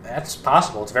 That's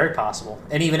possible. It's very possible.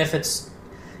 And even if it's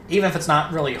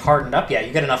not really hardened up yet,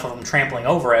 you get enough of them trampling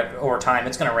over it over time,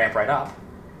 it's going to ramp right up.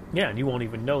 Yeah, and you won't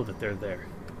even know that they're there.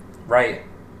 Right.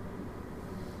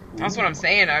 That's what I'm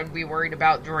saying. I'd be worried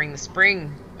about during the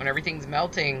spring when everything's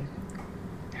melting.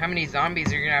 How many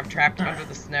zombies are you going to have trapped under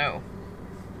the snow?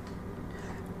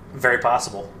 Very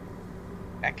possible.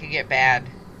 That could get bad.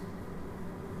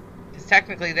 Because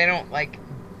technically they don't,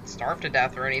 starve to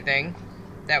death or anything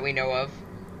that we know of.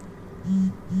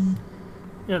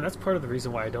 Yeah, that's part of the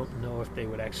reason why I don't know if they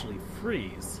would actually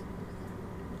freeze.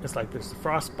 It's like there's the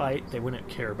frostbite, they wouldn't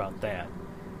care about that.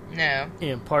 No.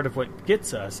 And part of what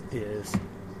gets us is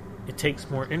it takes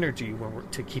more energy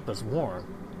to keep us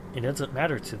warm. It doesn't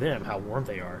matter to them how warm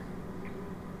they are.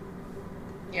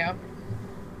 Yeah.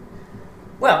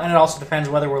 Well, and it also depends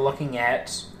whether we're looking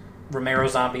at Romero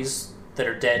zombies that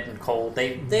are dead and cold.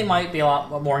 They might be a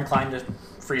lot more inclined to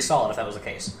freeze solid if that was the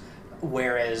case.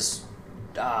 Whereas,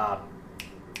 I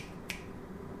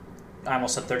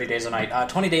almost said 30 days a night.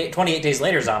 28 days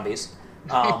later zombies,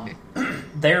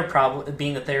 they're probably,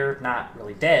 being that they're not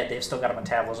really dead, they've still got a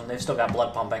metabolism, they've still got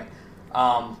blood pumping.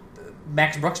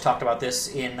 Max Brooks talked about this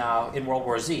in World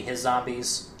War Z. His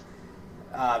zombies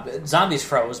zombies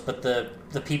froze, but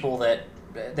the people that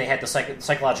they had the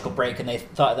psychological break, and they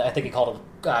thought, I think he called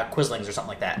them quislings or something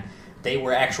like that. They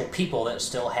were actual people that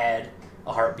still had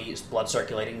a heartbeat, blood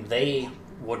circulating. They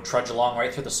would trudge along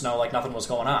right through the snow like nothing was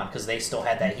going on because they still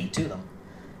had that heat to them.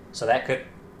 So that could...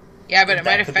 Yeah, but it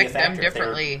might affect them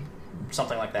differently.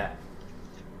 Something like that.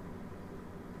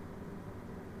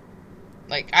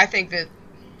 I think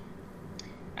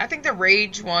the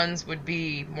rage ones would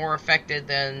be more affected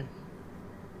than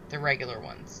the regular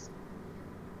ones.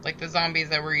 Like the zombies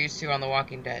that we're used to on The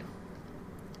Walking Dead.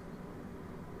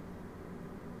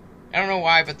 I don't know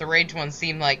why, but the rage ones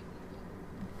seem like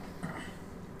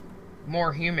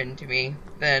more human to me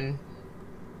than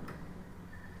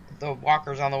the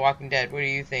walkers on The Walking Dead. What do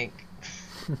you think?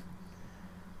 Well,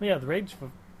 yeah, the rage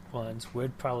ones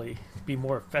would probably be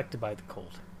more affected by the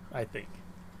cold, I think.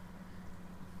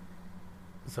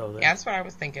 So yeah, that's what I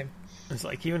was thinking. It's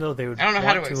like even though they would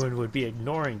want to and would be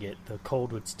ignoring it, the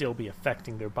cold would still be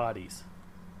affecting their bodies.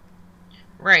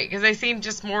 Right, because they seem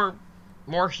just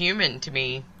more human to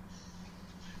me.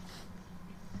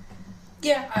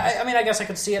 Yeah, I mean, I guess I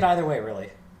could see it either way, really.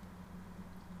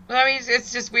 Well, I mean,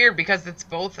 it's just weird because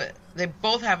they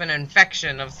both have an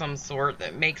infection of some sort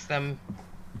that makes them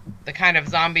the kind of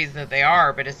zombies that they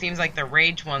are, but it seems like the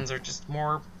rage ones are just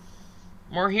more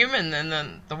human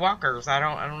than the walkers. I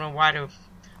don't know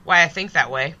why I think that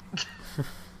way.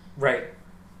 Right.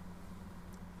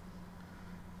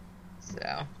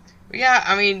 So, but yeah,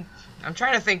 I mean, I'm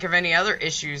trying to think of any other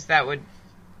issues that would,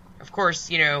 of course,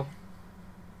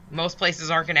 most places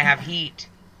aren't going to have heat.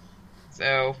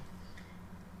 So,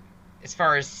 as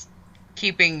far as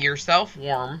keeping yourself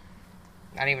warm,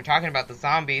 not even talking about the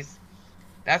zombies,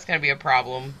 that's going to be a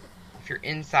problem if you're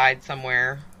inside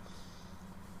somewhere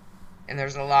and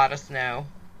there's a lot of snow.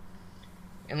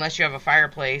 Unless you have a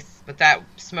fireplace, but that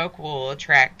smoke will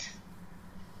attract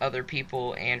other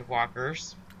people and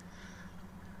walkers.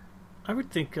 I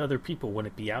would think other people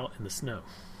wouldn't be out in the snow.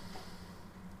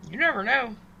 You never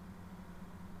know.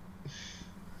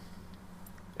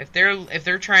 If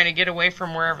they're trying to get away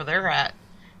from wherever they're at,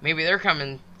 maybe they're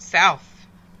coming south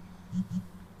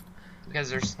because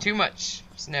there's too much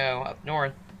snow up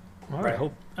north.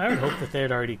 Well, I would hope that they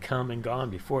had already come and gone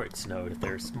before it snowed if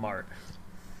they're smart.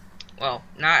 Well,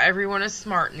 not everyone is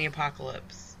smart in the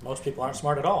apocalypse. Most people aren't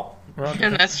smart at all. Well,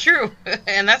 And that's true.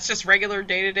 And that's just regular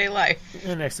day-to-day life.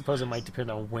 and I suppose it might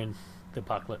depend on when the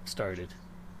apocalypse started.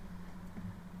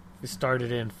 If it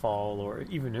started in fall or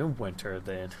even in winter,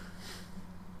 then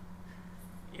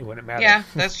it wouldn't matter. Yeah,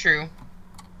 that's true.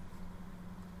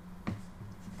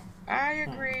 I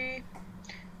agree.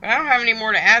 But I don't have any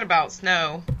more to add about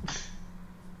snow.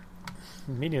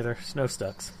 Me neither. Snow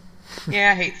sucks.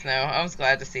 Yeah, I hate snow. I was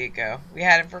glad to see it go. We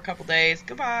had it for a couple days.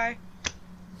 Goodbye.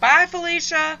 Bye,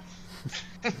 Felicia.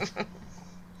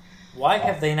 Why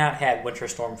have they not had Winter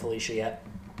Storm Felicia yet?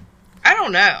 I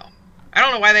don't know. I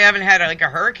don't know why they haven't had like a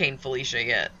Hurricane Felicia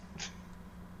yet.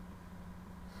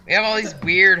 We have all these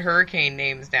weird hurricane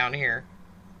names down here.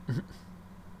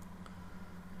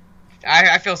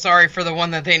 I feel sorry for the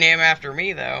one that they name after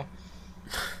me, though.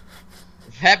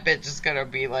 That bitch is gonna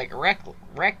be like wreck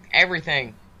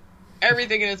everything.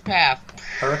 Everything in its path.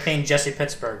 Hurricane Jesse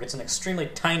Pittsburgh. It's an extremely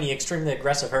tiny, extremely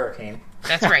aggressive hurricane.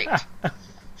 That's right.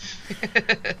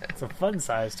 It's a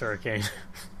fun-sized hurricane.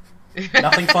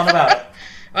 Nothing fun about it.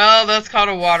 Well, that's called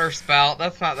a water spout.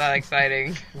 That's not that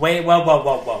exciting. Wait,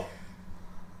 whoa.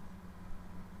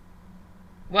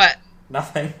 What?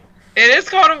 Nothing. It is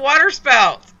called a water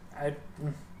spout.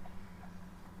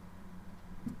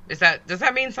 Does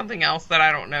that mean something else that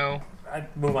I don't know?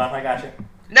 Move on, I got you.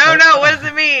 No, what does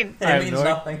it mean? It means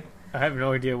nothing. I have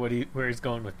no idea where he's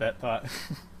going with that thought.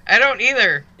 I don't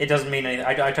either. It doesn't mean anything.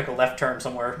 I took a left turn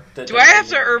somewhere. Do I have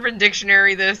to Urban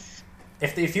Dictionary this?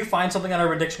 If you find something on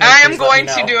Urban Dictionary, I am please going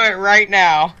let me to know. do it right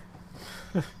now.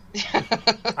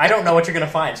 I don't know what you're going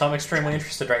to find, so I'm extremely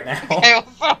interested right now. Okay, well,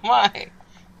 so am I.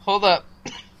 Hold up.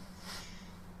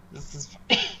 This is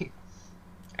funny.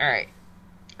 Alright.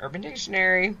 Urban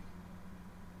Dictionary.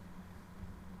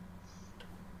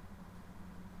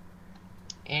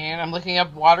 And I'm looking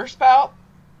up water spout.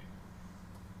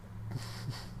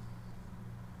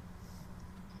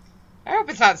 I hope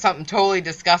it's not something totally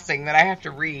disgusting that I have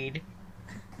to read.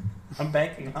 I'm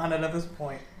banking on it at this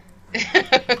point.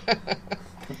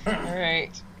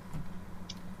 Alright.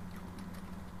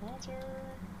 Water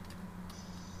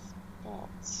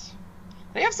spouts.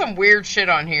 They have some weird shit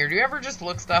on here. Do you ever just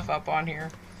look stuff up on here?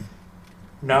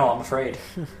 No, I'm afraid.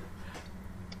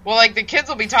 Well, like, the kids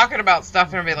will be talking about stuff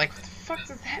and I'll be like, what the fuck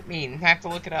does that mean? I have to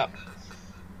look it up.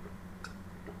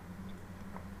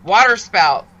 Water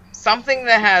spout. Something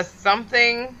that has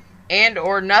something and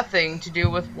or nothing to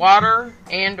do with water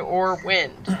and or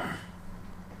wind.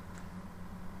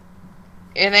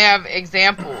 And they have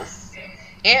examples.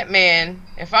 Ant-Man,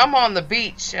 if I'm on the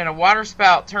beach and a water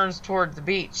spout turns toward the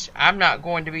beach, I'm not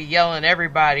going to be yelling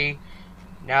everybody.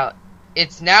 Now,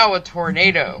 it's now a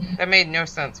tornado. That made no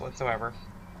sense whatsoever.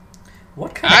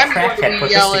 What kind of crackhead put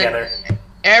this together?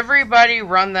 Everybody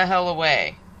run the hell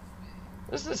away.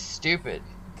 This is stupid.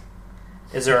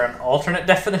 Is there an alternate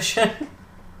definition?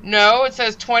 No, it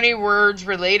says 20 words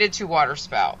related to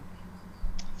waterspout.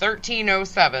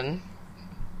 1307,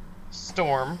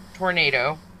 storm,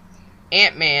 tornado,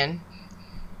 Ant-Man,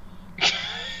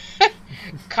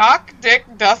 cock, dick,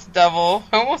 dust devil,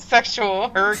 homosexual,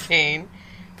 hurricane,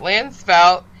 land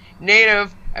spout,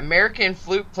 native, American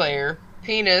flute player,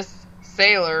 penis,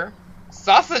 sailor,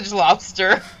 sausage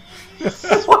lobster,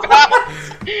 spout,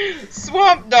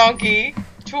 swamp donkey,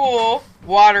 tool,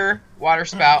 water,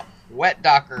 waterspout, wet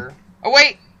docker. Oh,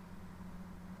 wait!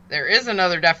 There is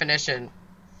another definition.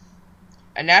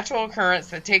 A natural occurrence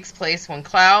that takes place when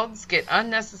clouds get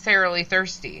unnecessarily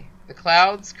thirsty. The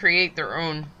clouds create their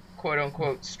own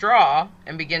quote-unquote straw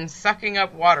and begin sucking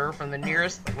up water from the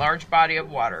nearest large body of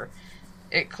water.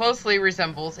 It closely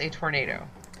resembles a tornado.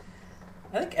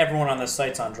 I think everyone on this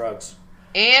site's on drugs.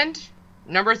 And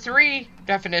number 3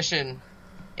 definition.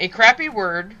 A crappy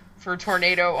word for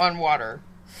tornado on water.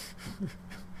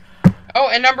 Oh,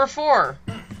 and number 4.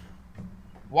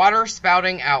 Water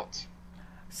spouting out.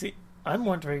 See, I'm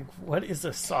wondering, what is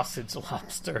a sausage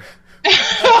lobster?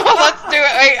 Let's do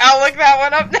it. Wait, I'll look that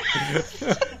one up next.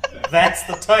 That's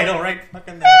the title right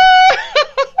fucking there.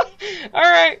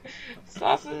 Alright.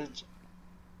 Sausage.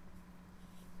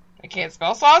 I can't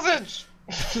spell sausage.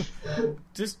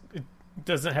 Just, it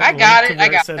doesn't have I a got link it, to I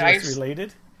where got it says it. I it's just-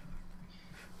 related?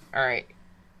 Alright.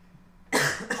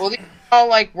 Well, these are all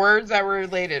like words that were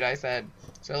related, I said.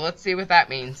 So let's see what that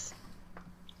means.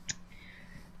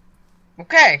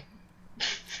 Okay.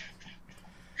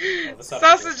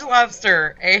 Sausage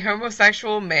lobster, a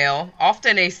homosexual male,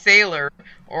 often a sailor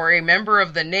or a member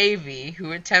of the Navy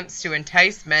who attempts to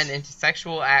entice men into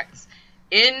sexual acts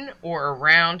in or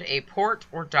around a port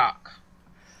or dock.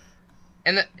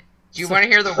 And do you want to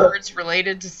hear the words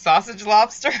related to sausage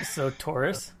lobster? So,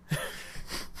 Taurus?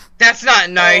 That's not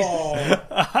nice. Oh,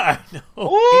 I know. Ooh,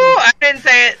 I didn't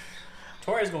say it.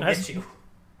 Tori's gonna get you.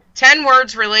 10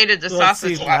 words related to Let's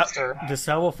sausage see, lobster. This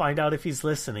how we'll find out if he's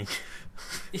listening.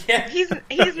 Yeah.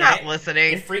 He's not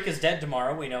listening. If Freak is dead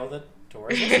tomorrow, we know that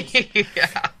Tori listens.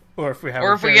 Yeah. Or if we have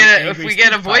Or a if we very get angry a speak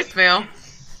pipe.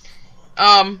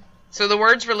 voicemail. So the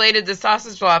words related to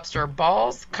sausage lobster: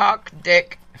 balls, cock,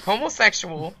 dick,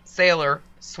 homosexual, sailor,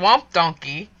 swamp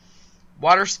donkey,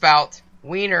 waterspout,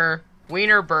 wiener,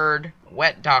 wiener bird,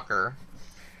 wet docker.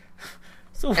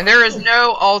 So, And there is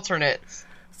no alternates.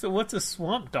 so what's a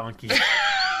swamp donkey?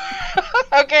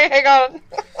 Okay, hang on.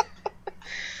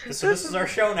 So this is our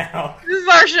show now. This is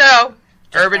our show.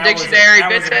 Urban Dictionary,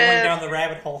 hours of going bitches. down the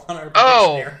rabbit hole on Urban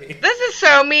Oh, Dictionary. this is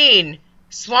so mean.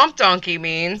 Swamp donkey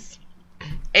means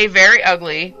a very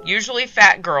ugly, usually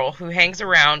fat girl who hangs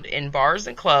around in bars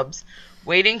and clubs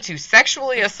waiting to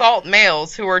sexually assault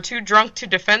males who are too drunk to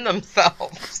defend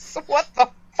themselves. What the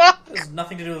fuck? This has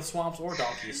nothing to do with swamps or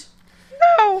donkeys.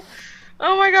 No.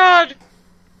 Oh my god.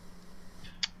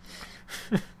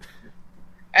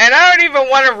 And I don't even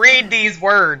want to read these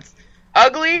words.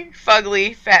 Ugly,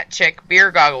 fugly, fat chick,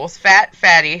 beer goggles, fat,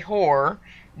 fatty, whore,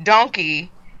 donkey,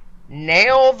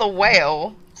 nail the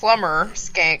whale, plumber,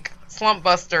 skank, slump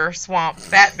buster, swamp,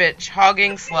 fat bitch,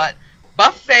 hogging, slut,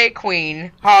 buffet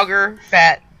queen, hogger,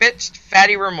 fat, bitch,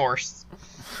 fatty remorse.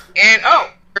 And,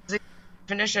 there's a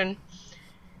definition.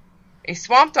 A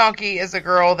swamp donkey is a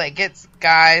girl that gets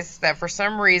guys that for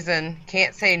some reason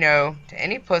can't say no to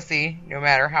any pussy, no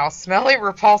matter how smelly,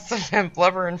 repulsive, and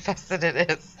blubber-infested it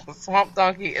is. The swamp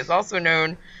donkey is also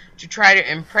known to try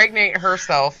to impregnate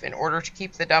herself in order to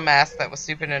keep the dumbass that was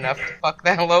stupid enough to fuck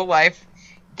that low-life,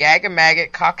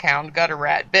 gag-a-maggot, cockhound, gutter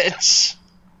rat bitch.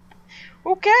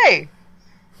 Okay.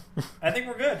 I think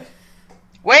we're good.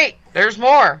 Wait, there's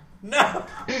more. No.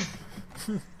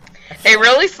 A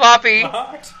really sloppy...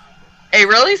 What? A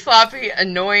really sloppy,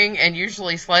 annoying, and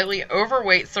usually slightly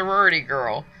overweight sorority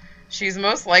girl. She's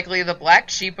most likely the black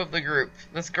sheep of the group.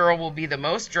 This girl will be the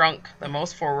most drunk, the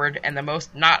most forward, and the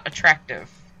most not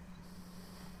attractive.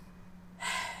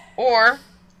 Or,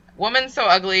 woman so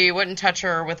ugly you wouldn't touch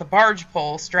her with a barge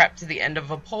pole strapped to the end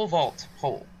of a pole vault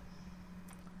pole.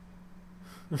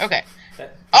 Okay.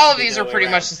 All of these are pretty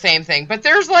much the same thing, but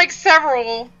there's like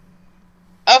several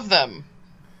of them.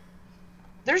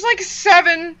 There's like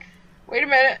 7... Wait a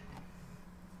minute.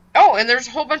 Oh, and there's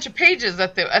a whole bunch of pages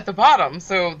at the bottom,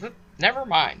 so never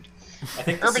mind. I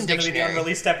think this Urban is going to be the Dictionary.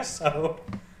 unreleased episode.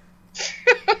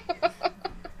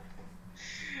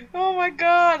 Oh my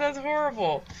god, that's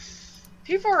horrible.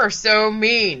 People are so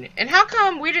mean. And how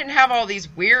come we didn't have all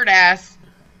these weird-ass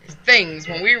things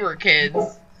when we were kids?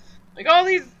 Like all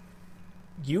these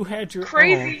You had your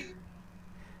crazy...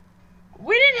 own.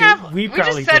 We didn't have... We We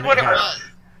probably just said didn't what it have. was.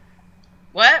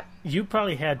 What? You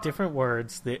probably had different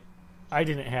words that I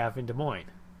didn't have in Des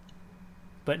Moines.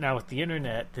 But now with the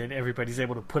internet, then everybody's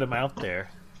able to put them out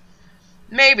there.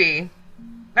 Maybe.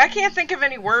 I can't think of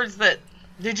any words that...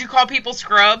 Did you call people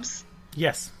scrubs?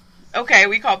 Yes. Okay,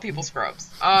 we call people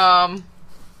scrubs. We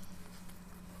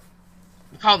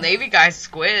call Navy guys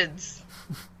squids.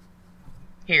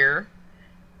 Here.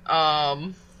 I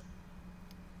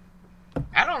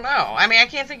don't know. I mean, I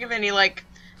can't think of any, like...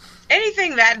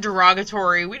 Anything that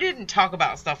derogatory. We didn't talk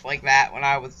about stuff like that when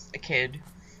I was a kid.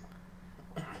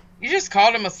 You just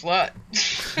called him a slut.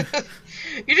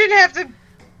 You didn't have to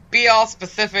be all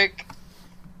specific.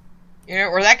 You know,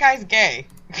 or that guy's gay.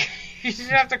 You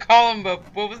didn't have to call him, but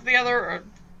what was the other?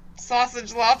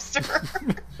 Sausage lobster?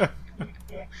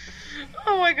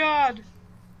 Oh my god.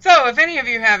 So, if any of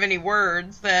you have any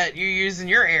words that you use in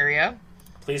your area...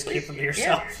 Please keep them to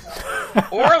yourself. Yeah.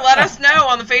 Or let us know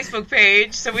on the Facebook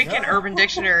page so we can Urban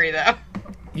Dictionary them.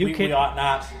 We ought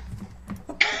not.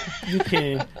 You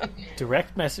can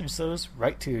direct message those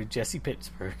right to Jesse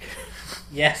Pittsburgh.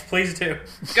 Yes, please do.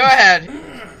 Go ahead.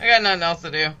 I got nothing else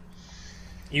to do.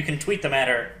 You can tweet them at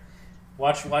her.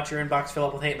 Watch your inbox fill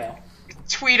up with hate mail.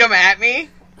 Tweet them at me?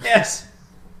 Yes.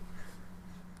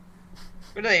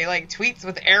 What are they, like tweets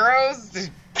with arrows?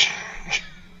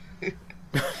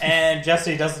 And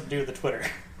Jesse doesn't do the Twitter.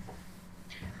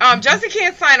 Jesse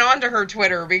can't sign on to her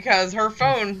Twitter because her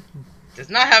phone does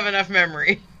not have enough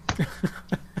memory.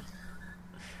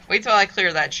 Wait till I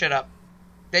clear that shit up.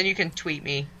 Then you can tweet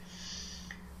me.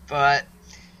 But,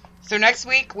 so next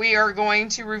week we are going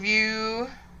to review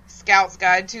Scout's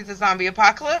Guide to the Zombie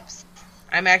Apocalypse.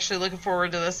 I'm actually looking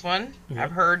forward to this one. Yeah.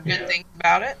 I've heard good things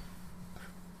about it.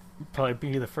 Probably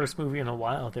be the first movie in a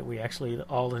while that we actually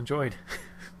all enjoyed.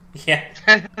 Yeah.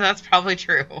 That's probably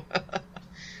true.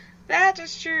 That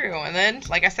is true. And then,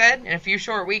 like I said, in a few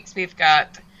short weeks, we've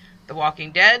got The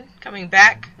Walking Dead coming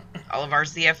back. All of our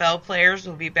CFL players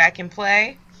will be back in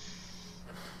play.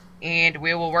 And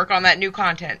we will work on that new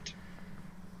content.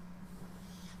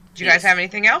 Do you guys have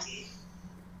anything else?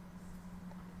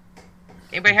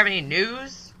 Anybody have any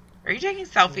news? Are you taking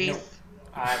selfies? Nope.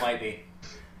 I might be.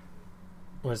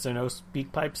 Was there no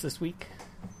speak pipes this week?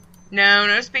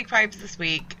 No speak pipes this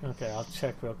week. Okay, I'll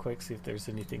check real quick, see if there's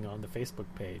anything on the Facebook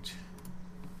page.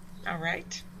 All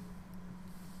right.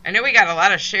 I know we got a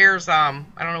lot of shares. I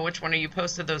don't know which one of you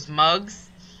posted those mugs.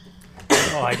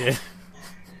 Oh, I did.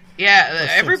 Yeah, Those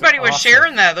everybody things are was awesome.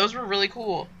 sharing that. Those were really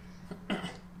cool.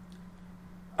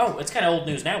 Oh, it's kind of old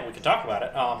news now, but we can talk about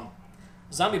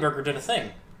it. Zombie Burger did a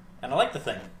thing, and I like the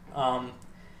thing.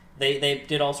 They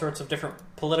did all sorts of different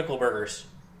political burgers.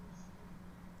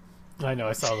 I know,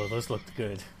 I saw those. Those looked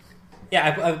good.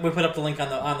 Yeah, we put up the link on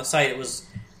the site. It was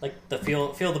like the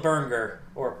Feel the Burger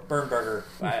or Burn Burger.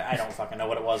 I don't fucking know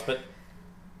what it was, but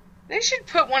They should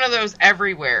put one of those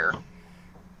everywhere.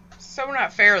 So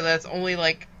not fair that it's only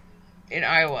like in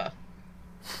Iowa.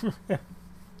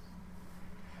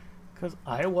 Because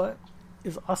Iowa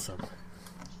is awesome.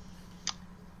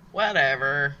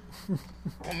 Whatever.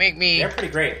 Won't make me they're pretty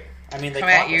great. I mean, they Come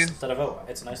at caught you. us instead of vote.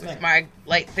 It's a nice thing. with my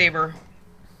lightsaber.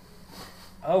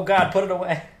 Oh God, put it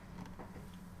away.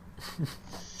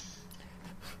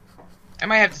 I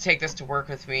might have to take this to work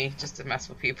with me just to mess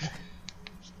with people.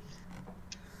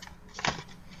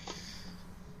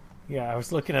 Yeah, I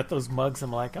was looking at those mugs.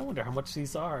 I'm like, I wonder how much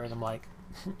these are. And I'm like,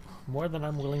 more than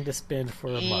I'm willing to spend for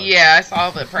a mug. Yeah, I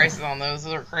saw the prices on those.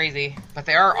 Those are crazy. But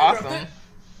they are awesome.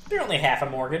 They're only half a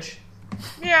mortgage.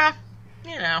 Yeah,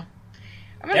 you know.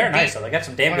 I'm gonna They're beat nice though. They got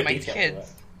some damn one of good my details. kids. To it.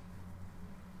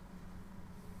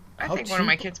 I How think one of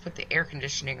my cheap? kids put the air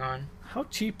conditioning on. How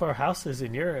cheap are houses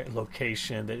in your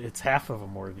location that it's half of a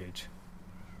mortgage?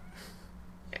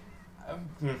 I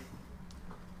Most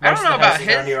don't of know the about houses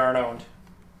around his. here aren't owned.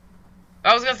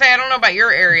 I was gonna say I don't know about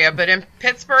your area, but in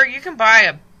Pittsburgh you can buy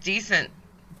a decent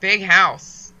big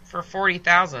house for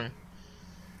 $40,000.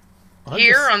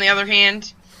 Here, on the other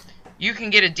hand, you can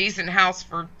get a decent house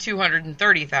for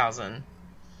 $230,000.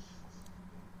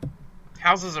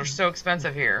 Houses are so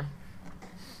expensive here.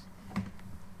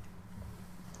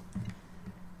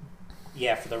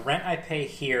 Yeah, for the rent I pay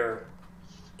here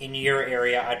in your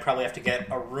area, I'd probably have to get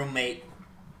a roommate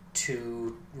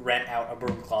to rent out a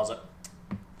broom closet.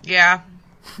 Yeah,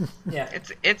 Yeah.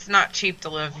 it's not cheap to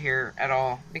live here at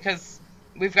all because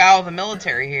we've got all the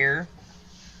military here,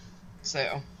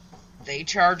 so they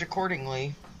charge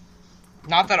accordingly.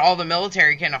 Not that all the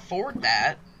military can afford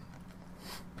that.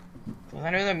 Well, I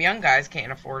know them young guys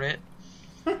can't afford it.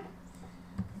 No.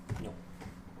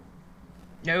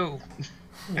 No,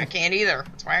 I can't either.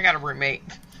 That's why I got a roommate.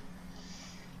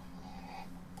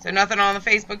 So nothing on the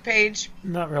Facebook page?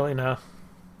 Not really, no.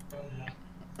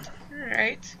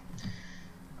 Alright.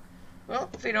 Well,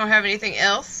 if we don't have anything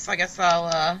else, I guess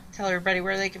I'll tell everybody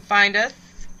where they can find us.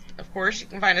 Of course, you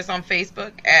can find us on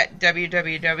Facebook at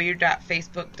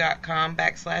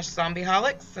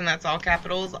www.facebook.com/zombieholics, and that's all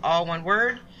capitals, all one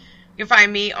word. You can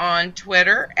find me on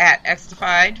Twitter at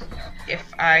Xtified,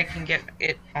 if I can get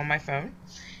it on my phone.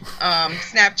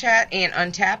 Snapchat and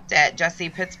Untapped at Jesse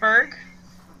Pittsburgh.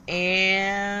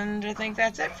 And I think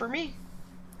that's it for me.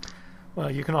 Well,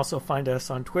 you can also find us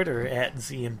on Twitter at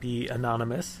ZMB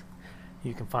Anonymous.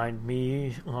 You can find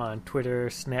me on Twitter,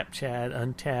 Snapchat,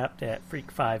 Untapped at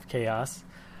Freak5Chaos.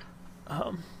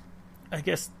 I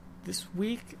guess this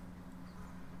week...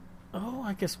 Oh,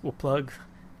 I guess we'll plug...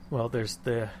 Well, there's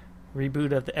the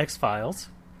reboot of the X-Files.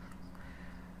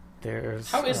 There's...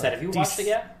 How is that? Have you watched it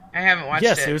yet? I haven't watched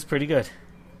Yes, it. it was pretty good.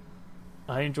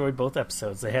 I enjoyed both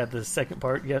episodes. They had the second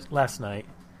part last night.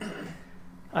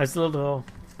 I was a little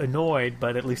annoyed,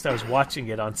 but at least I was watching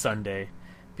it on Sunday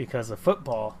because of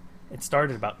football. It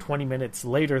started about 20 minutes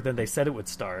later than they said it would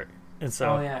start. And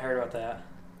so Oh yeah, I heard about that.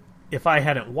 if I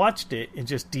hadn't watched it and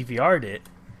just DVR'd it,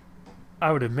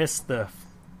 I would have missed the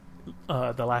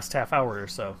last half hour or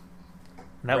so.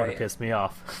 And that would have Right. pissed me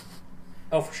off.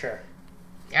 Oh, for sure.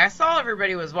 Yeah, I saw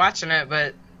everybody was watching it,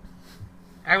 but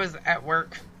I was at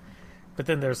work. But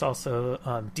then there's also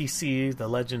DC, The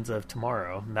Legends of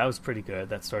Tomorrow. And that was pretty good.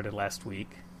 That started last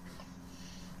week.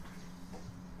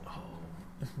 Oh,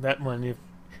 that one,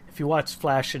 if you watch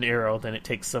Flash and Arrow, then it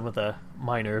takes some of the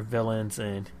minor villains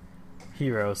and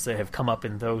heroes that have come up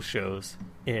in those shows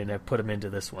and have put them into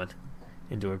this one,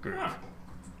 into a group. Huh.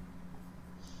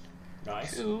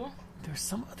 Nice. Ooh. There's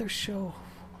some other show,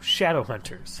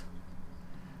 Shadowhunters.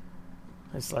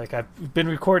 It's like I've been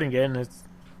recording it, and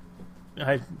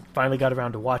I finally got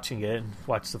around to watching it and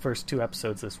watched the first 2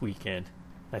 episodes this weekend.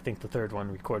 I think the third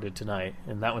one recorded tonight,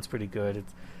 and that one's pretty good. It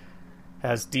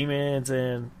has demons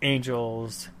and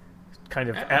angels kind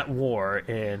of at war,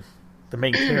 and the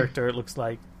main character, it looks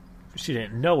like she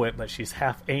didn't know it, but she's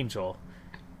half angel,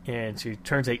 and she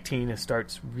turns 18 and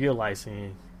starts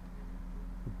realizing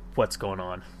what's going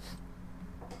on.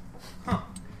 Huh.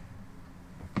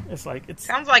 It's like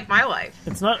Sounds like my life.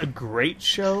 it's not a great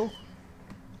show,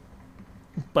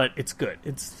 but it's good.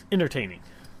 It's entertaining.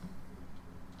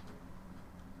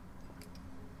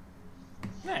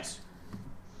 Nice.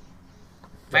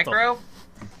 Micro?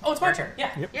 Oh, it's my turn.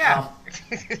 Yeah. Yep. Yeah.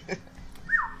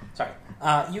 Sorry.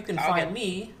 You can find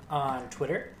me on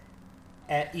Twitter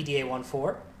at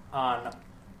EDA14, on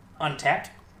Untapped,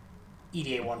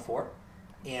 EDA14,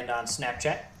 and on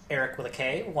Snapchat, Eric with a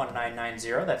K,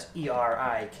 1990. That's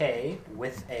ERIK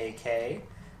with a K,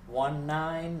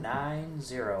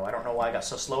 1990. I don't know why I got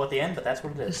so slow at the end, but that's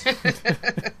what it is.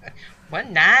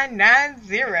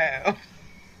 1990.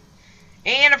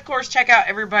 And, of course, check out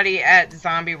everybody at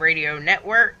Zombie Radio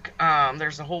Network.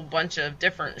 There's a whole bunch of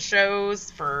different shows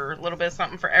for a little bit of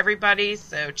something for everybody,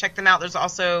 so check them out. There's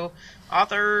also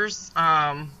authors.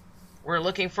 We're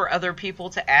looking for other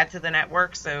people to add to the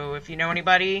network, so if you know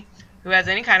anybody who has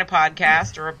any kind of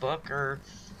podcast or a book or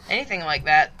anything like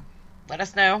that, let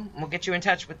us know. We'll get you in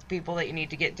touch with the people that you need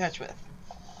to get in touch with.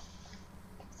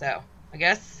 So, I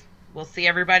guess we'll see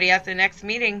everybody at the next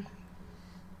meeting.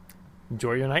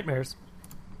 Enjoy your nightmares.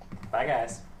 Bye,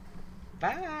 guys.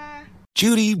 Bye.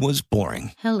 Judy was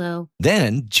boring. Hello.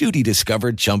 Then Judy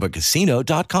discovered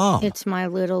ChumbaCasino.com. It's my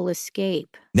little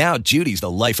escape. Now Judy's the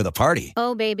life of the party.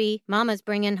 Oh, baby, mama's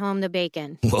bringing home the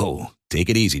bacon. Whoa, take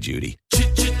it easy, Judy.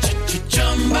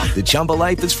 The Chumba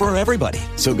life is for everybody.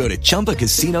 So go to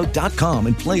ChumbaCasino.com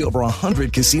and play over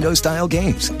 100 casino-style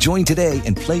games. Join today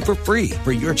and play for free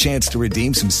for your chance to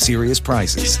redeem some serious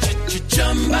prizes.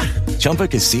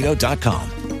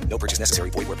 ChumbaCasino.com. No purchase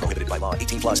necessary. Void where prohibited by law.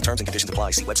 18 plus terms and conditions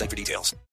apply. See website for details.